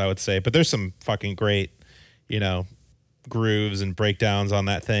 vegetables, I would say. But there's some fucking great, grooves and breakdowns on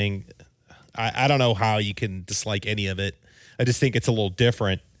that thing. I don't know how you can dislike any of it. I just think it's a little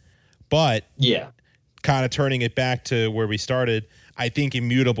different. But yeah, kind of turning it back to where we started, I think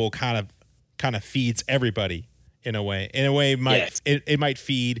Immutable kind of feeds everybody in a way. In a way, it might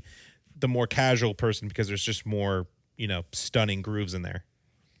feed the more casual person because there's just more, stunning grooves in there.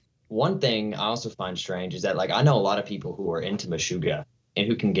 One thing I also find strange is that, like, I know a lot of people who are into Meshuggah and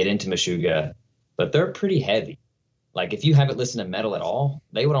who can get into Meshuggah, but they're pretty heavy. Like, if you haven't listened to metal at all,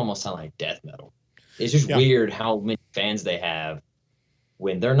 they would almost sound like death metal. It's just weird how many fans they have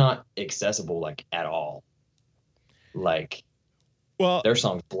when they're not accessible, like, at all. Like, well, their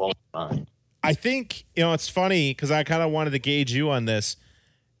songs blow my mind. I think, it's funny because I kind of wanted to gauge you on this.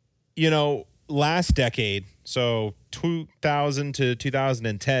 Last decade, so 2000 to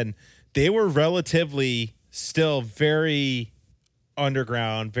 2010, they were relatively still very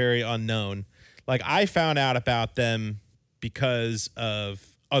underground, very unknown. Like, I found out about them because of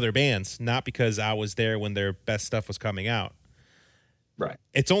other bands, not because I was there when their best stuff was coming out. Right.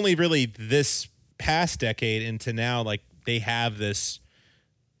 It's only really this past decade into now, like, they have this,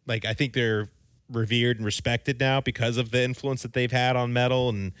 like, I think they're revered and respected now because of the influence that they've had on metal.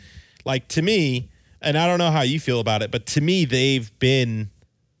 And, like, to me, and I don't know how you feel about it, but to me, they've been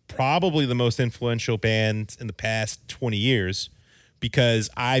probably the most influential band in the past 20 years because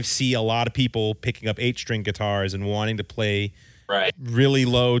I've seen a lot of people picking up 8-string guitars and wanting to play really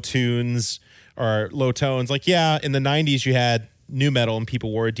low tunes or low tones. Like, yeah, in the 90s, you had nu metal and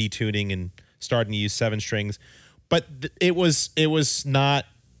people were detuning and starting to use 7 strings, but it was not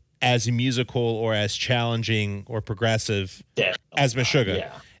as musical or as challenging or progressive as Meshuggah.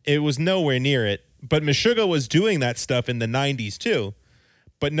 Yeah. It was nowhere near it. But Meshuggah was doing that stuff in the 90s too.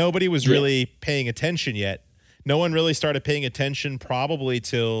 But nobody was really paying attention yet. No one really started paying attention probably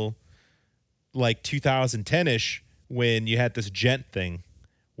till like 2010-ish when you had this gent thing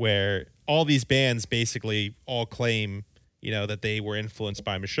where all these bands basically all claim, that they were influenced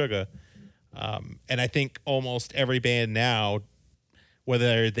by Meshuggah. And I think almost every band now,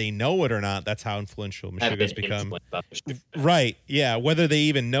 whether they know it or not, that's how influential Meshuggah's become. Right. Yeah. Whether they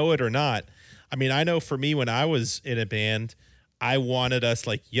even know it or not. I mean, I know for me, when I was in a band, I wanted us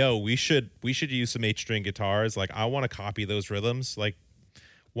like, yo, we should use some 8-string guitars. Like, I want to copy those rhythms. Like,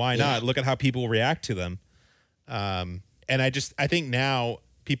 why not? Look at how people react to them. And I think now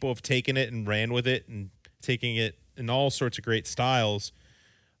people have taken it and ran with it and taking it in all sorts of great styles.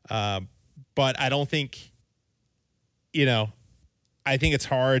 But I don't think, I think it's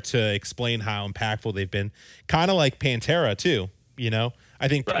hard to explain how impactful they've been. Kind of like Pantera too, I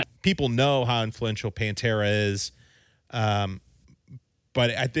think people know how influential Pantera is, but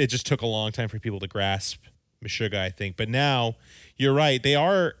it just took a long time for people to grasp Meshuggah, I think. But now, you're right. They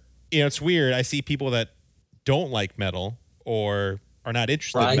are, it's weird. I see people that don't like metal or are not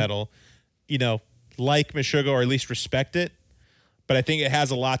interested in metal, like Meshuggah or at least respect it. But I think it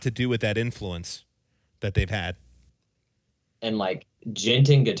has a lot to do with that influence that they've had. And, like,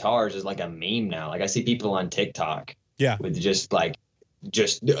 genting guitars is like a meme now. Like, I see people on TikTok with just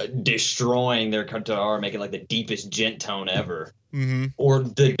destroying their guitar, making like the deepest gent tone ever. Mm-hmm. Or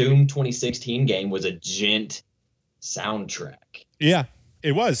the Doom 2016 game was a gent soundtrack. Yeah,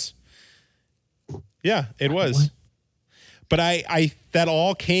 it was. Yeah, it was. But I that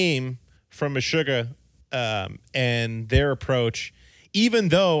all came from Meshuggah and their approach. Even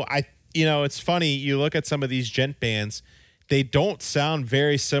though it's funny, you look at some of these gent bands, they don't sound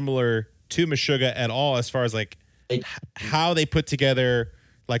very similar to Meshuggah at all as far as like how they put together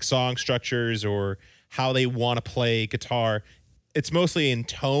like song structures or how they want to play guitar. It's mostly in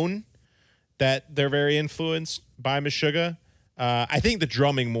tone that they're very influenced by Meshuggah. I think the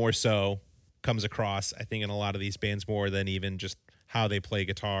drumming more so comes across, I think, in a lot of these bands more than even just how they play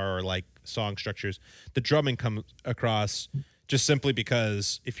guitar or like song structures. The drumming comes across just simply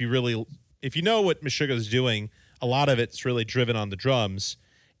because if you know what Meshuggah is doing, a lot of it's really driven on the drums.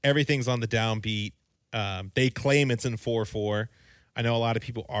 Everything's on the downbeat. They claim it's in 4/4. I know a lot of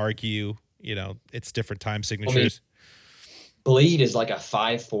people argue, it's different time signatures. Bleed is like a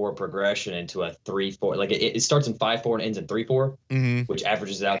 5/4 progression into a 3/4. Like it starts in 5/4 and ends in 3/4, which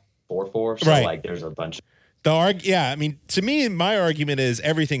averages out 4/4. So like there's a bunch of to me, my argument is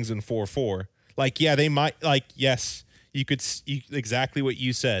everything's in 4/4. Like, yeah, they might, like, yes, you could exactly what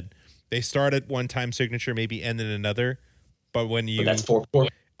you said. They start at one time signature, maybe end in another, but when you But that's 4/4.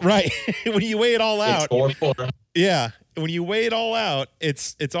 right when you weigh it all out, It's 4/4. yeah, when you weigh it all out,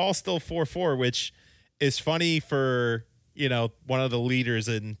 it's all still 4/4, which is funny for one of the leaders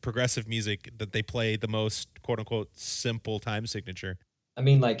in progressive music that they play the most quote unquote simple time signature. I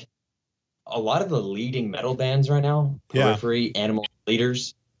mean, like a lot of the leading metal bands right now, Periphery, Animal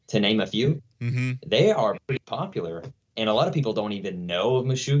Leaders, to name a few, they are pretty popular, and a lot of people don't even know of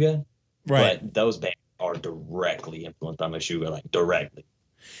Meshuggah, but those bands are directly influenced by Meshuggah, like directly.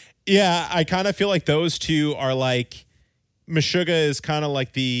 Yeah, I kind of feel like those two are like, Meshuggah is kind of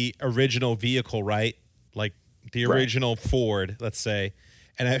like the original vehicle, right? Like the original Ford, let's say.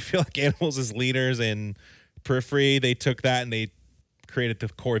 And I feel like Animals as Leaders and Periphery, they took that and they created the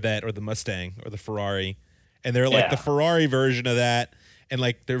Corvette or the Mustang or the Ferrari. And they're like the Ferrari version of that. And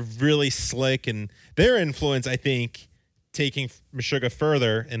like they're really slick, and their influence, I think, taking Meshuggah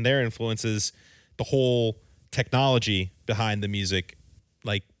further, and their influence is the whole technology behind the music,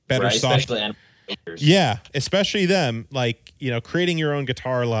 like better software. Yeah, especially them, like creating your own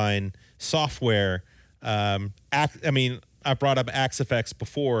guitar line, software. I brought up Axe Effects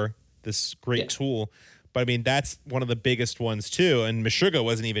before, this great tool, but I mean that's one of the biggest ones too. And Meshuggah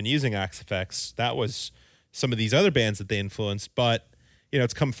wasn't even using Axe Effects; that was some of these other bands that they influenced, but.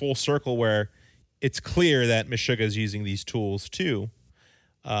 It's come full circle where it's clear that Meshuggah is using these tools too.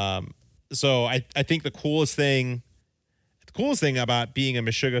 So I think the coolest thing about being a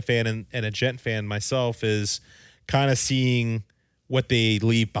Meshuggah fan and a Gent fan myself is kind of seeing what they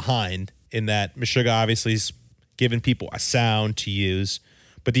leave behind, in that Meshuggah obviously is giving people a sound to use,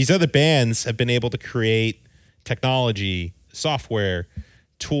 but these other bands have been able to create technology, software,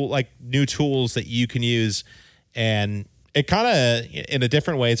 new tools that you can use. And it kind of, in a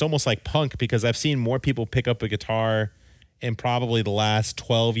different way, it's almost like punk, because I've seen more people pick up a guitar in probably the last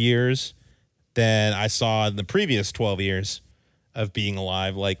 12 years than I saw in the previous 12 years of being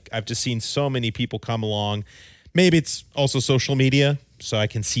alive. Like, I've just seen so many people come along. Maybe it's also social media, so I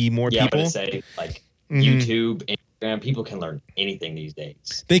can see more people. Yeah, I was going to say, like, YouTube, Instagram, people can learn anything these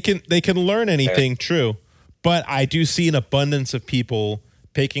days. They can learn anything, true. But I do see an abundance of people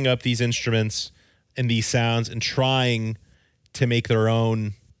picking up these instruments and these sounds and trying to make their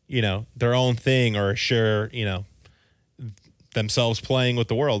own thing, or share, themselves playing with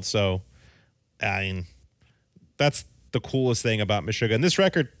the world. So, I mean, that's the coolest thing about Meshuggah. And this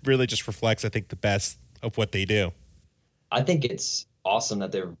record really just reflects, I think, the best of what they do. I think it's awesome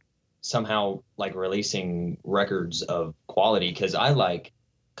that they're somehow like releasing records of quality, because I like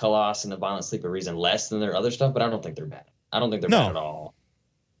Colossus and the Violent Sleep of Reason less than their other stuff, but I don't think they're bad. I don't think they're bad at all.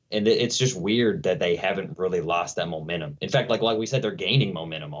 And it's just weird that they haven't really lost that momentum. In fact, like we said, they're gaining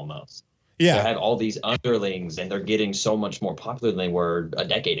momentum almost. Yeah. They have all these underlings, and they're getting so much more popular than they were a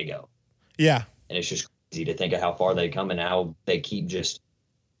decade ago. Yeah. And it's just crazy to think of how far they've come and how they keep just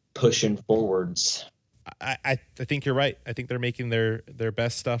pushing forwards. I think you're right. I think they're making their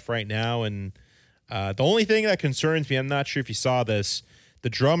best stuff right now. And the only thing that concerns me, I'm not sure if you saw this, the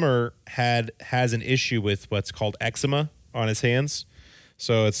drummer has an issue with what's called eczema on his hands.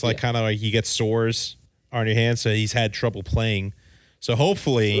 So it's like kind of like you get sores on your hands. So he's had trouble playing. So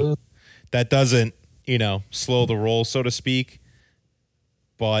hopefully that doesn't, slow the roll, so to speak.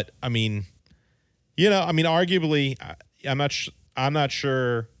 But I mean, arguably, I'm not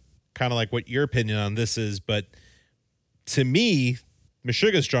sure kind of like what your opinion on this is, but to me,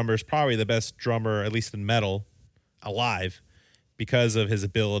 Meshuggah's drummer is probably the best drummer, at least in metal, alive, because of his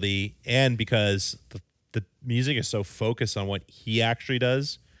ability and because the music is so focused on what he actually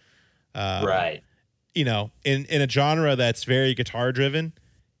does. Right. In a genre that's very guitar driven,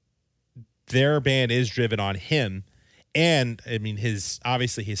 their band is driven on him. And I mean, his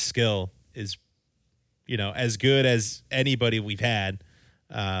skill is, as good as anybody we've had.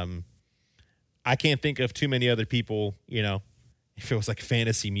 I can't think of too many other people, if it was like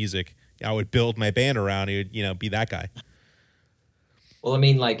fantasy music, I would build my band around. He would, be that guy. Well, I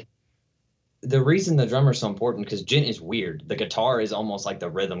mean, like, the reason the drummer is so important, because Gent is weird. The guitar is almost like the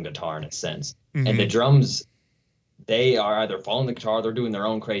rhythm guitar in a sense. Mm-hmm. And the drums, they are either following the guitar, they're doing their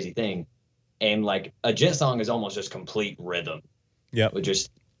own crazy thing. And like a Gent song is almost just complete rhythm. Yeah.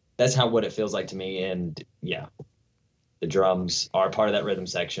 That's what it feels like to me. And yeah, the drums are part of that rhythm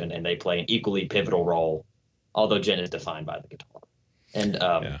section, and they play an equally pivotal role, although Gent is defined by the guitar. And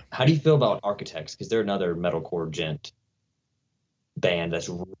how do you feel about Architects? Because they're another metalcore Gent band that's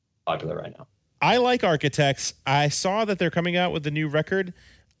really popular right now. I like Architects. I saw that they're coming out with a new record.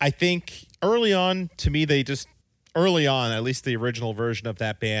 I think early on, at least the original version of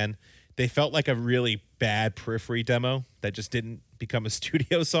that band they felt like a really bad Periphery demo that just didn't become a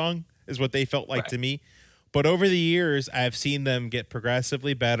studio song, is what they felt like to me. But over the years, I've seen them get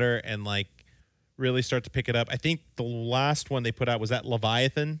progressively better and like really start to pick it up. I think the last one they put out was that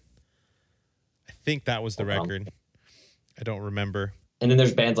Leviathan. I think that was the record. I don't remember. And then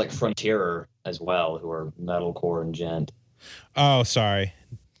there's bands like Frontierer as well, who are metalcore and gent. Oh, sorry.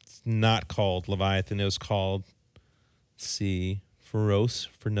 It's not called Leviathan. It was called, let's see,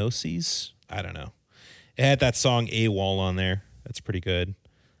 Fernoces? I don't know. It had that song AWOL on there. That's pretty good.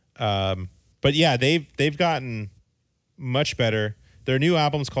 But yeah, they've gotten much better. Their new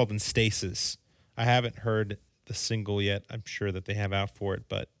album's called In Stasis. I haven't heard the single yet. I'm sure that they have out for it,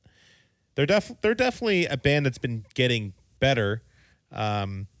 but they're definitely a band that's been getting better.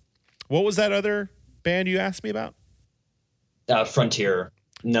 What was that other band you asked me about? Frontier,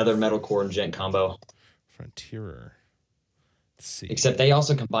 another metalcore and gent combo. Frontierer. Let's see. Except they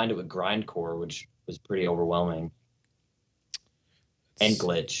also combined it with grindcore, which was pretty overwhelming. And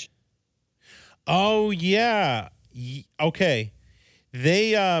glitch. Oh yeah. Okay.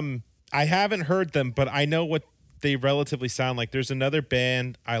 They I haven't heard them, but I know what they relatively sound like. There's another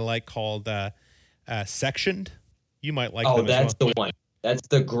band I like called Sectioned. You might like them as well. Oh, that's the one. That's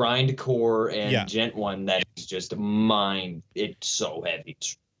the grindcore and gent one that is just it's so heavy.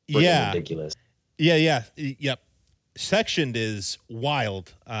 It's ridiculous. Yeah. Yep. Sectioned is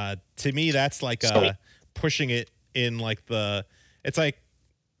wild. To me, that's like pushing it in like it's like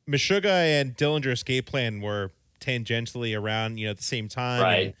Meshuggah and Dillinger Escape Plan were tangentially around, at the same time.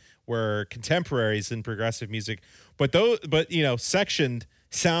 Right. And were contemporaries in progressive music. But Sectioned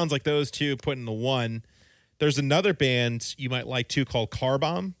sounds like those two put in the one. There's another band you might like too called Car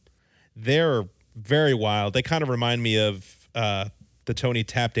Bomb. They're very wild. They kind of remind me of the Tony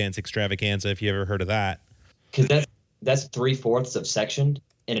Tap Dance Extravaganza, if you ever heard of that. Because that's 3/4 of Sectioned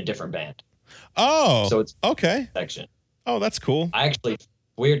in a different band. Oh, so it's okay. Section. Oh, that's cool. I actually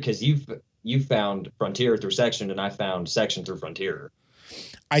weird because you found Frontier through Sectioned and I found Section through Frontier.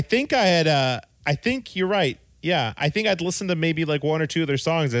 I think I had. I think you're right. Yeah, I think I'd listened to maybe like one or two of their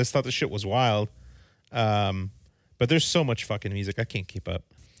songs. I just thought the shit was wild. But there's so much fucking music, I can't keep up.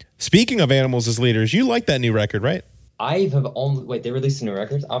 Speaking of Animals as Leaders, you like that new record, right? I have only they released new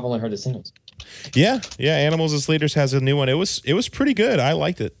records. I've only heard the singles. Yeah. Animals as Leaders has a new one. It was pretty good. I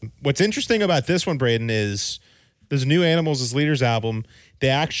liked it. What's interesting about this one, Brayden, is this new Animals as Leaders album. They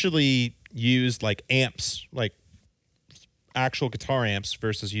actually used like amps, like actual guitar amps,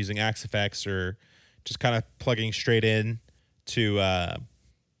 versus using Axe Effects or just kind of plugging straight in to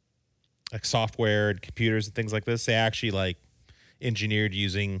like software and computers and things like this. They actually like engineered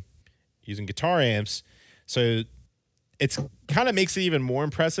using guitar amps. So it's kind of makes it even more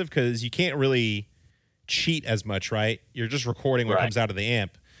impressive because you can't really cheat as much, right? You're just recording what comes out of the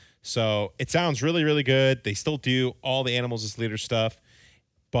amp. So it sounds really, really good. They still do all the Animals as Leaders stuff.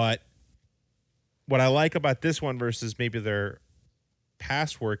 But what I like about this one versus maybe their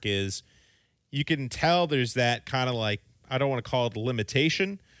past work is you can tell there's that kind of like, I don't want to call it a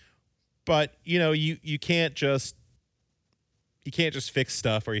limitation, but you can't just fix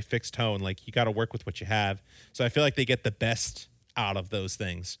stuff or you fix tone. Like you got to work with what you have. So I feel like they get the best out of those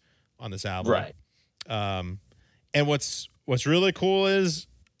things on this album. Right. And what's really cool is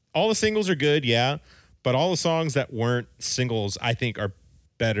all the singles are good. Yeah. But all the songs that weren't singles, I think are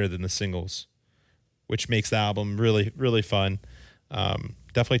better than the singles, which makes the album really, really fun.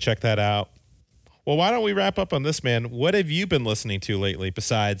 Definitely check that out. Well, why don't we wrap up on this, man? What have you been listening to lately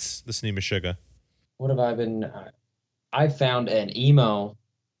besides this new Meshuggah? What have I been? I found an emo.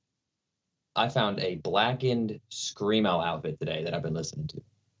 I found a blackened screamo outfit today that I've been listening to,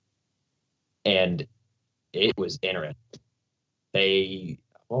 and it was interesting.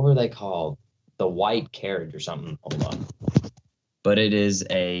 What were they called? The White Carriage or something. Hold on. But it is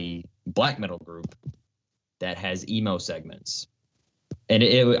a black metal group that has emo segments. And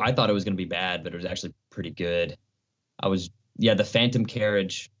I thought it was going to be bad, but it was actually pretty good. The Phantom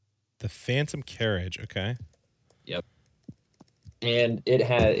Carriage. The Phantom Carriage, okay. Yep. And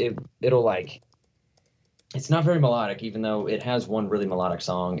it'll like, it's not very melodic, even though it has one really melodic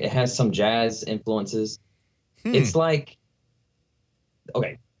song. It has some jazz influences. It's like,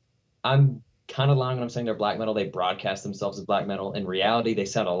 okay, I'm kind of lying when I'm saying they're black metal. They broadcast themselves as black metal. In reality, they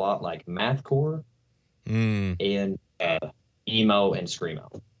sound a lot like mathcore and emo and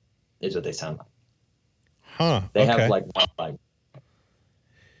screamo is what they sound like. Huh. They have like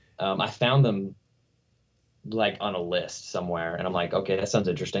I found them like on a list somewhere, and I'm like, okay, that sounds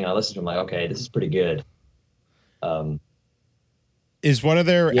interesting. I listened to them, like, okay, this is pretty good. Is one of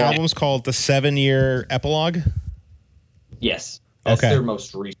their albums called The 7-Year Epilogue? Yes, that's their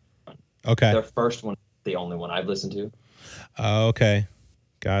most recent one. Okay. Their first one, the only one I've listened to. Oh, okay.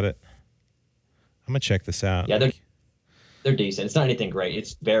 Got it. I'm gonna check this out. Yeah, they're decent. It's not anything great.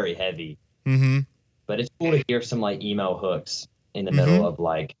 It's very heavy. Mm-hmm. But it's cool to hear some like emo hooks in the Mm-hmm. middle of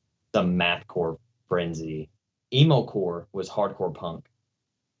like some mathcore frenzy. Emo core was hardcore punk.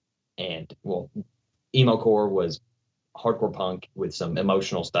 And well, emo core was hardcore punk with some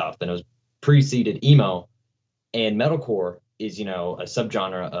emotional stuff. And it was preceded emo. And metalcore is, a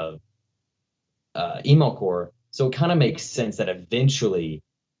subgenre of emo core. So it kind of makes sense that eventually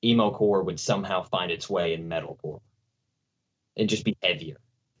emo core would somehow find its way in metalcore and just be heavier.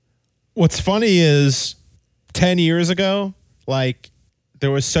 What's funny is 10 years ago, like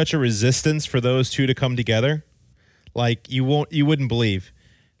there was such a resistance for those two to come together. Like you wouldn't believe,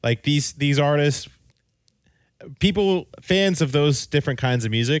 like these artists, people, fans of those different kinds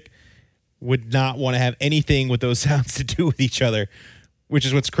of music would not want to have anything with those sounds to do with each other, which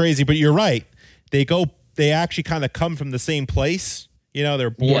is what's crazy. But you're right. They actually kind of come from the same place. They're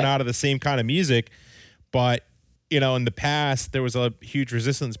born out of the same kind of music, but in the past there was a huge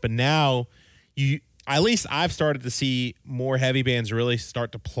resistance, but now at least I've started to see more heavy bands really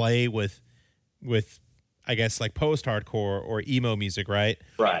start to play with I guess like post-hardcore or emo music, right?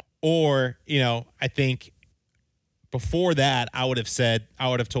 Right. Or, I think before that I would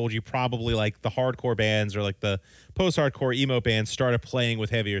have told you probably like the hardcore bands or like the post-hardcore emo bands started playing with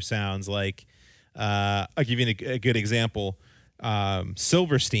heavier sounds. Like I'll give you a good example.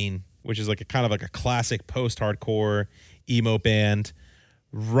 Silverstein, which is like a kind of like a classic post-hardcore emo band.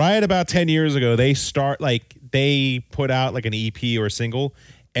 Right about 10 years ago, they put out like an EP or a single,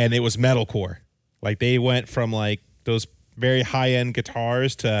 and it was metalcore. Like they went from like those very high-end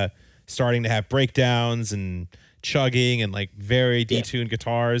guitars to starting to have breakdowns and chugging and like very detuned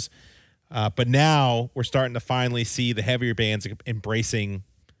guitars. But now we're starting to finally see the heavier bands embracing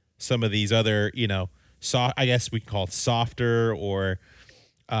some of these other, I guess we can call it softer or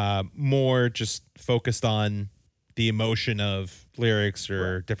more just focused on the emotion of lyrics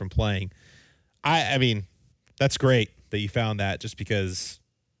or different playing. I mean, that's great that you found that, just because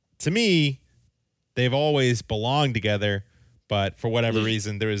to me, they've always belonged together, but for whatever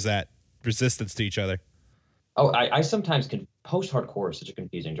reason, there is that resistance to each other. Oh, I sometimes post-hardcore is such a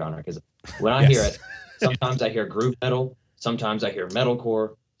confusing genre because when I hear it, sometimes I hear groove metal, sometimes I hear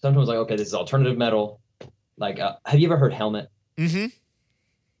metalcore, sometimes like, okay, this is alternative metal. Like, have you ever heard Helmet? Mm-hmm.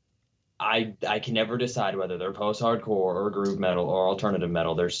 I can never decide whether they're post-hardcore or groove metal or alternative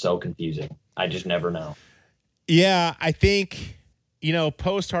metal. They're so confusing. I just never know. Yeah, I think,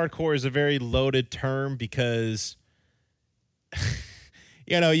 post-hardcore is a very loaded term because,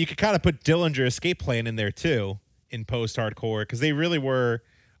 you could kind of put Dillinger Escape Plan in there too in post-hardcore, because they really were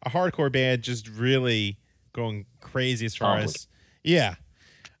a hardcore band just really going crazy as far as, yeah.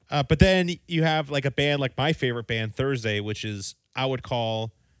 But then you have like a band like my favorite band, Thursday, which is, I would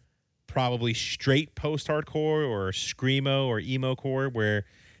call probably straight post-hardcore or screamo or emo-core, where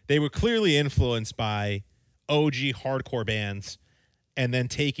they were clearly influenced by OG hardcore bands and then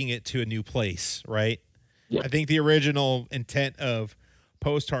taking it to a new place, right? Yeah. I think the original intent of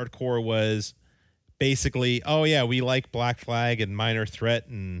post-hardcore was basically, oh yeah, we like Black Flag and Minor Threat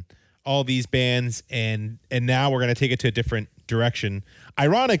and all these bands, and now we're going to take it to a different direction.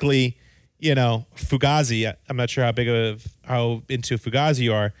 Ironically, Fugazi, I'm not sure how into Fugazi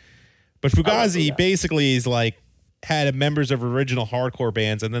you are, but Fugazi basically is like had members of original hardcore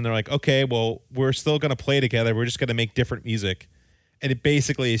bands, and then they're like, okay, well, we're still going to play together. We're just going to make different music. And it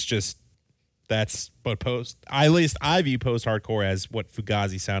basically is just, that's what at least I view post-hardcore as what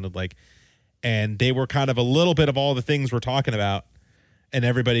Fugazi sounded like. And they were kind of a little bit of all the things we're talking about, and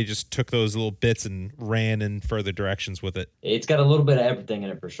everybody just took those little bits and ran in further directions with it. It's got a little bit of everything in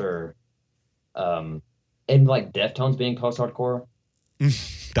it for sure. And like Deftones being post-hardcore.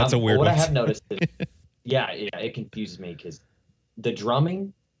 That's a weird one. What I have noticed is, it confuses me because the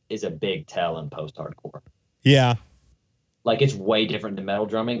drumming is a big tell in post-hardcore. Yeah. Like it's way different than metal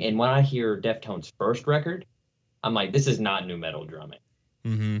drumming. And when I hear Deftones' first record, I'm like, this is not new metal drumming.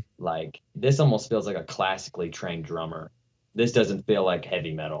 Mm-hmm. Like this almost feels like a classically trained drummer. This doesn't feel like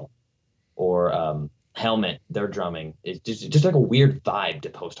heavy metal. Or Helmet, their drumming is just like a weird vibe to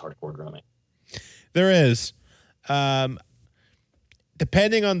post-hardcore drumming. There is.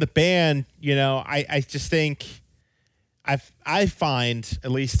 Depending on the band, I just think I find,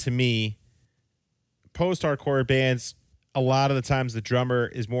 at least to me, post-hardcore bands, a lot of the times the drummer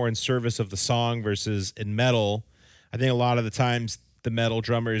is more in service of the song versus in metal. I think a lot of the times the metal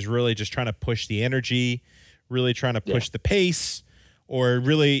drummer is really just trying to push the energy, really trying to push the pace, or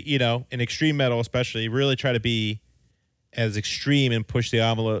really, in extreme metal especially, really try to be as extreme and push the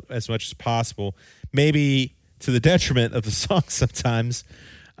envelope as much as possible, maybe to the detriment of the song sometimes.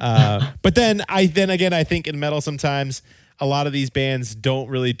 But then again, I think in metal sometimes a lot of these bands don't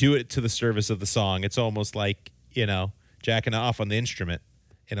really do it to the service of the song. It's almost like, jacking off on the instrument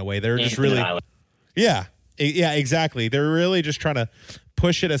in a way. They're just really, yeah, exactly. They're really just trying to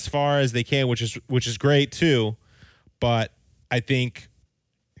push it as far as they can, which is great too. But I think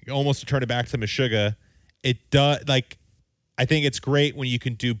almost to turn it back to Meshuggah, it does, like, I think it's great when you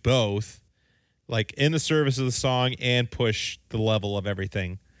can do both, like in the service of the song and push the level of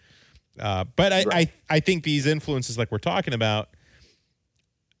everything. But I think these influences, like we're talking about,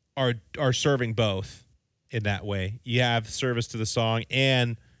 are serving both in that way. You have service to the song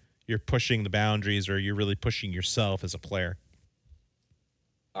and you're pushing the boundaries, or you're really pushing yourself as a player.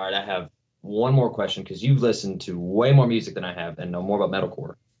 All right, I have one more question, because you've listened to way more music than I have and know more about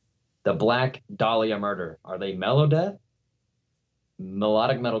metalcore. The Black Dahlia Murder, are they mellow death,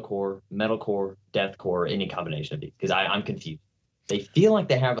 melodic metalcore, deathcore, any combination of these? Because I'm confused. They feel like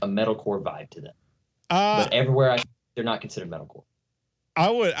they have a metalcore vibe to them, but everywhere they're not considered metalcore.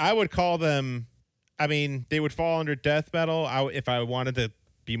 I would call them. I mean, they would fall under death metal. If I wanted to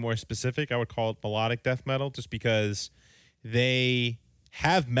be more specific, I would call it melodic death metal, just because they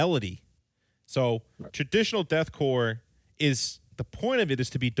have melody. So traditional deathcore the point of it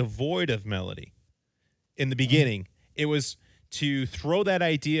is to be devoid of melody. In the beginning, it was to throw that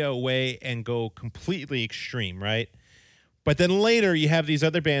idea away and go completely extreme, right? But then later you have these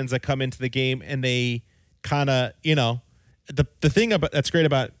other bands that come into the game and they kind of, the thing that's great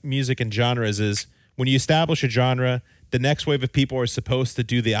about music and genres is when you establish a genre, the next wave of people are supposed to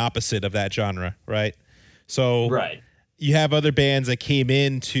do the opposite of that genre, right? So you have other bands that came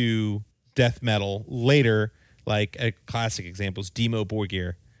into death metal later, like a classic example is Demo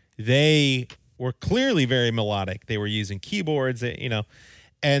Borgir. They were clearly very melodic. They were using keyboards,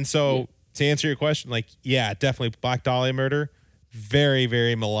 and so to answer your question, definitely Black Dahlia Murder, very,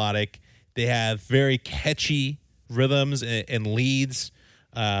 very melodic. They have very catchy rhythms and leads.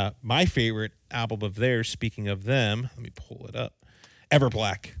 My favorite album of theirs, speaking of them, let me pull it up.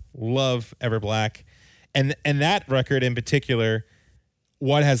 Everblack. Love Everblack. And that record in particular,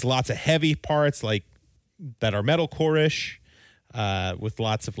 one has lots of heavy parts like that are metalcore-ish, with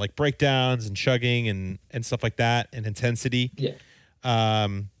lots of like breakdowns and chugging and stuff like that, and intensity. Yeah.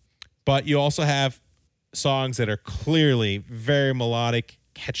 But you also have songs that are clearly very melodic,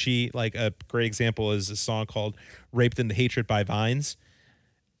 catchy. Like a great example is a song called Raped into Hatred by Vines.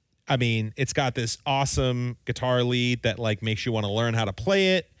 I mean, it's got this awesome guitar lead that like makes you want to learn how to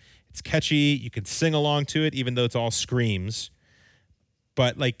play it. It's catchy. You can sing along to it, even though it's all screams.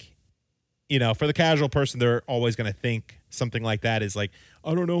 But like, for the casual person, they're always going to think something like that is like,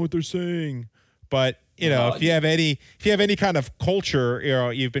 I don't know what they're saying. But if you have any kind of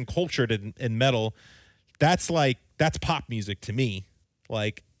culture, you've been cultured in metal, that's pop music to me.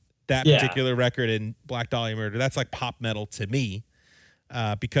 Like that particular record in Black Dahlia Murder, that's like pop metal to me,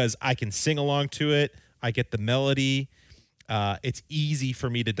 because I can sing along to it. I get the melody. It's easy for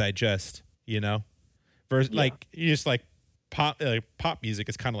me to digest. Like you just like pop music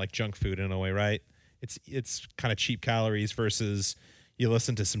is kind of like junk food in a way, right? It's kind of cheap calories versus you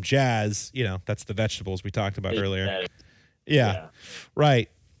listen to some jazz, that's the vegetables we talked about earlier. Yeah. Right.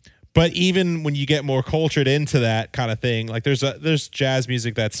 But even when you get more cultured into that kind of thing, like there's jazz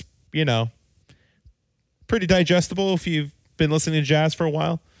music that's, pretty digestible if you've been listening to jazz for a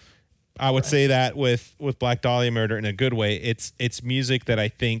while. I would say that with Black Dahlia Murder in a good way, it's music that I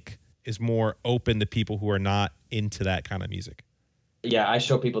think is more open to people who are not into that kind of music. Yeah, I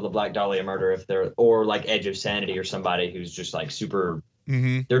show people the Black Dahlia Murder or like Edge of Sanity, or somebody who's just like super.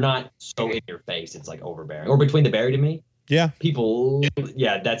 They're not so in your face. It's like overbearing. Or Between the Buried and Me. Yeah. People.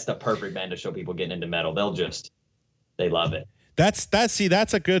 Yeah, that's the perfect band to show people getting into metal. They love it.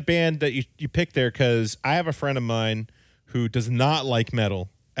 That's a good band that you picked there, because I have a friend of mine who does not like metal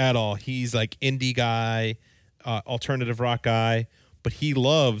at all. He's like indie guy, alternative rock guy, but he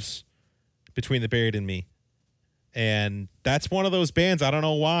loves Between the Buried and Me. And that's one of those bands. I don't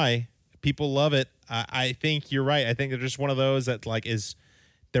know why people love it. I think you're right. I think they're just one of those that like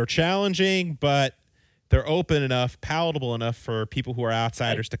they're challenging, but they're open enough, palatable enough for people who are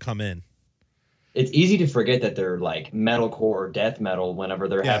outsiders to come in. It's easy to forget that they're like metalcore or death metal whenever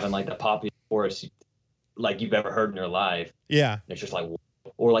they're having like the poppiest chorus like you've ever heard in your life. Yeah. And it's just like,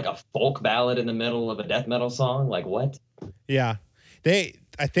 or like a folk ballad in the middle of a death metal song. Like what? Yeah.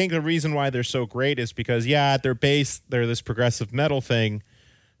 I think the reason why they're so great is because, at their base, they're this progressive metal thing,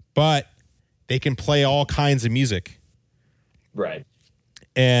 but they can play all kinds of music. Right.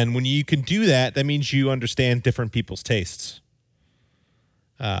 And when you can do that, that means you understand different people's tastes.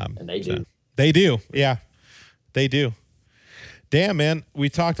 And they do. So, they do. Yeah, they do. Damn, man. We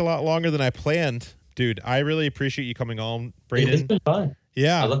talked a lot longer than I planned. Dude, I really appreciate you coming on, Brayden. It's been fun.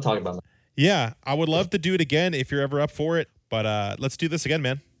 Yeah. I love talking about that. Yeah, I would love to do it again if you're ever up for it. But let's do this again,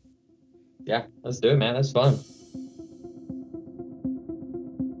 man. Yeah, let's do it, man. That's fun.